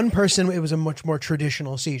 One person, it was a much more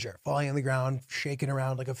traditional seizure, falling on the ground, shaking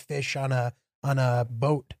around like a fish on a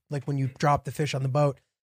boat, like when you drop the fish on the boat.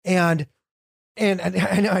 And I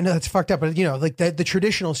know that's fucked up, but you know, like the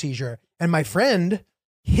traditional seizure. And my friend,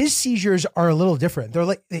 his seizures are a little different. They're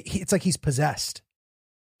like, it's like he's possessed,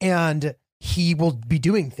 and he will be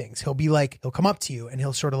doing things. He'll come up to you and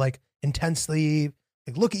he'll sort of like intensely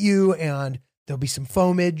like look at you, and there'll be some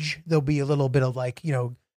foamage. There'll be a little bit of like, you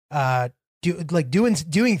know,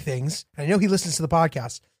 doing things. I know he listens to the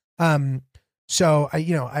podcast. So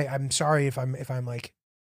I'm sorry if I'm like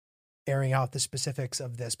airing out the specifics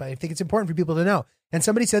of this, but I think it's important for people to know. And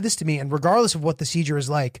somebody said this to me, and regardless of what the seizure is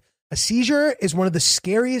like, a seizure is one of the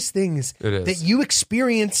scariest things that you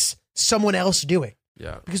experience someone else doing.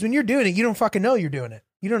 Yeah. Because when you're doing it, you don't fucking know you're doing it.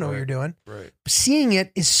 You don't know what you're doing. Right. Seeing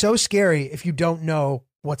it is so scary if you don't know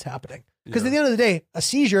what's happening. Because at the end of the day, a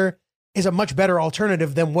seizure is a much better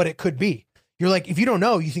alternative than what it could be. You're like, if you don't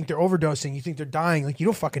know, you think they're overdosing, you think they're dying, like you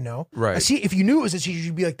don't fucking know. Right. If you knew it was a seizure,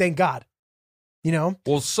 you'd be like, thank God. You know?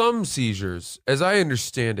 Well, some seizures, as I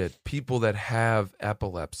understand it, people that have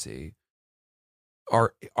epilepsy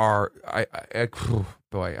I'm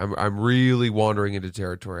really wandering into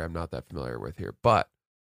territory I'm not that familiar with here, but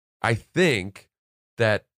I think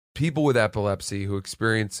that people with epilepsy who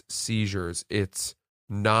experience seizures, it's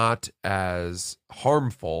not as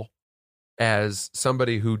harmful as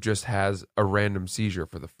somebody who just has a random seizure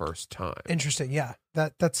for the first time. Interesting. Yeah.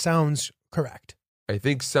 That sounds correct. I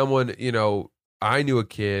think someone, you know, I knew a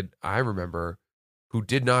kid, I remember, who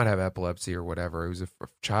did not have epilepsy or whatever. He was a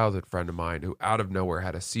childhood friend of mine who out of nowhere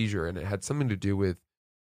had a seizure, and it had something to do with,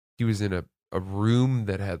 he was in a room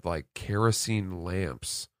that had like kerosene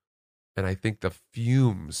lamps. And I think the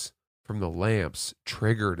fumes from the lamps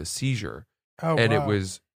triggered a seizure. Oh, and wow. It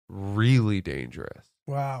was really dangerous.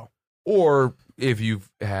 Wow. Or if you've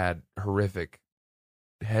had horrific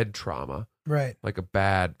head trauma, Right. like a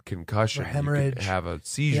bad concussion, Or hemorrhage. you could have a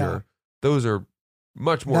seizure. Yeah. Those are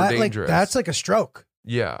much more dangerous. That's like a stroke,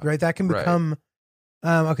 yeah. right? That can Right. become.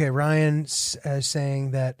 Okay, Ryan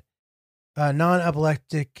saying that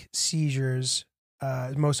non-epileptic seizures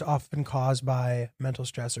is most often caused by mental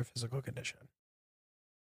stress or physical condition.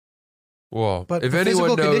 Well, But if the anyone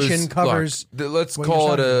physical knows, condition covers let's what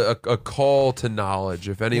call it you're a call to knowledge.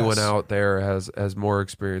 If anyone Yes. out there has more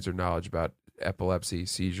experience or knowledge about epilepsy,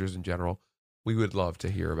 seizures in general, we would love to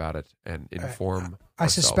hear about it and inform. I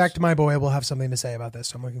ourselves. suspect my boy will have something to say about this,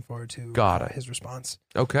 so I'm looking forward to Got it. his response.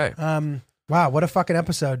 Okay. Wow, what a fucking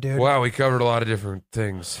episode, dude. Wow, we covered a lot of different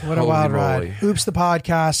things. What a Holy wild moly. ride. Oops, the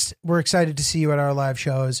podcast. We're excited to see you at our live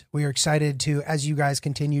shows. We are excited to, as you guys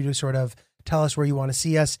continue to sort of tell us where you want to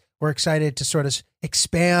see us, we're excited to sort of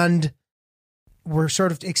expand. We're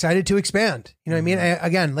sort of excited to expand. You know what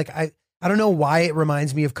I mean? I don't know why it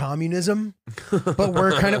reminds me of communism, but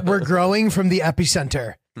we're growing from the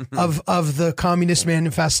epicenter of the Communist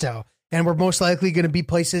Manifesto. And we're most likely going to be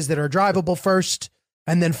places that are drivable first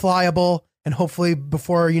and then flyable. And hopefully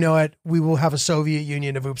before you know it, we will have a Soviet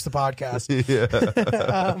Union of Oops the Podcast.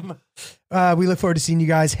 Yeah. We look forward to seeing you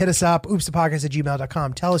guys. Hit us up,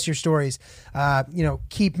 oopsthepodcast@gmail.com. Tell us your stories.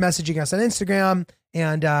 Keep messaging us on Instagram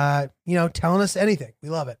and, telling us anything. We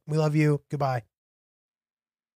love it. We love you. Goodbye.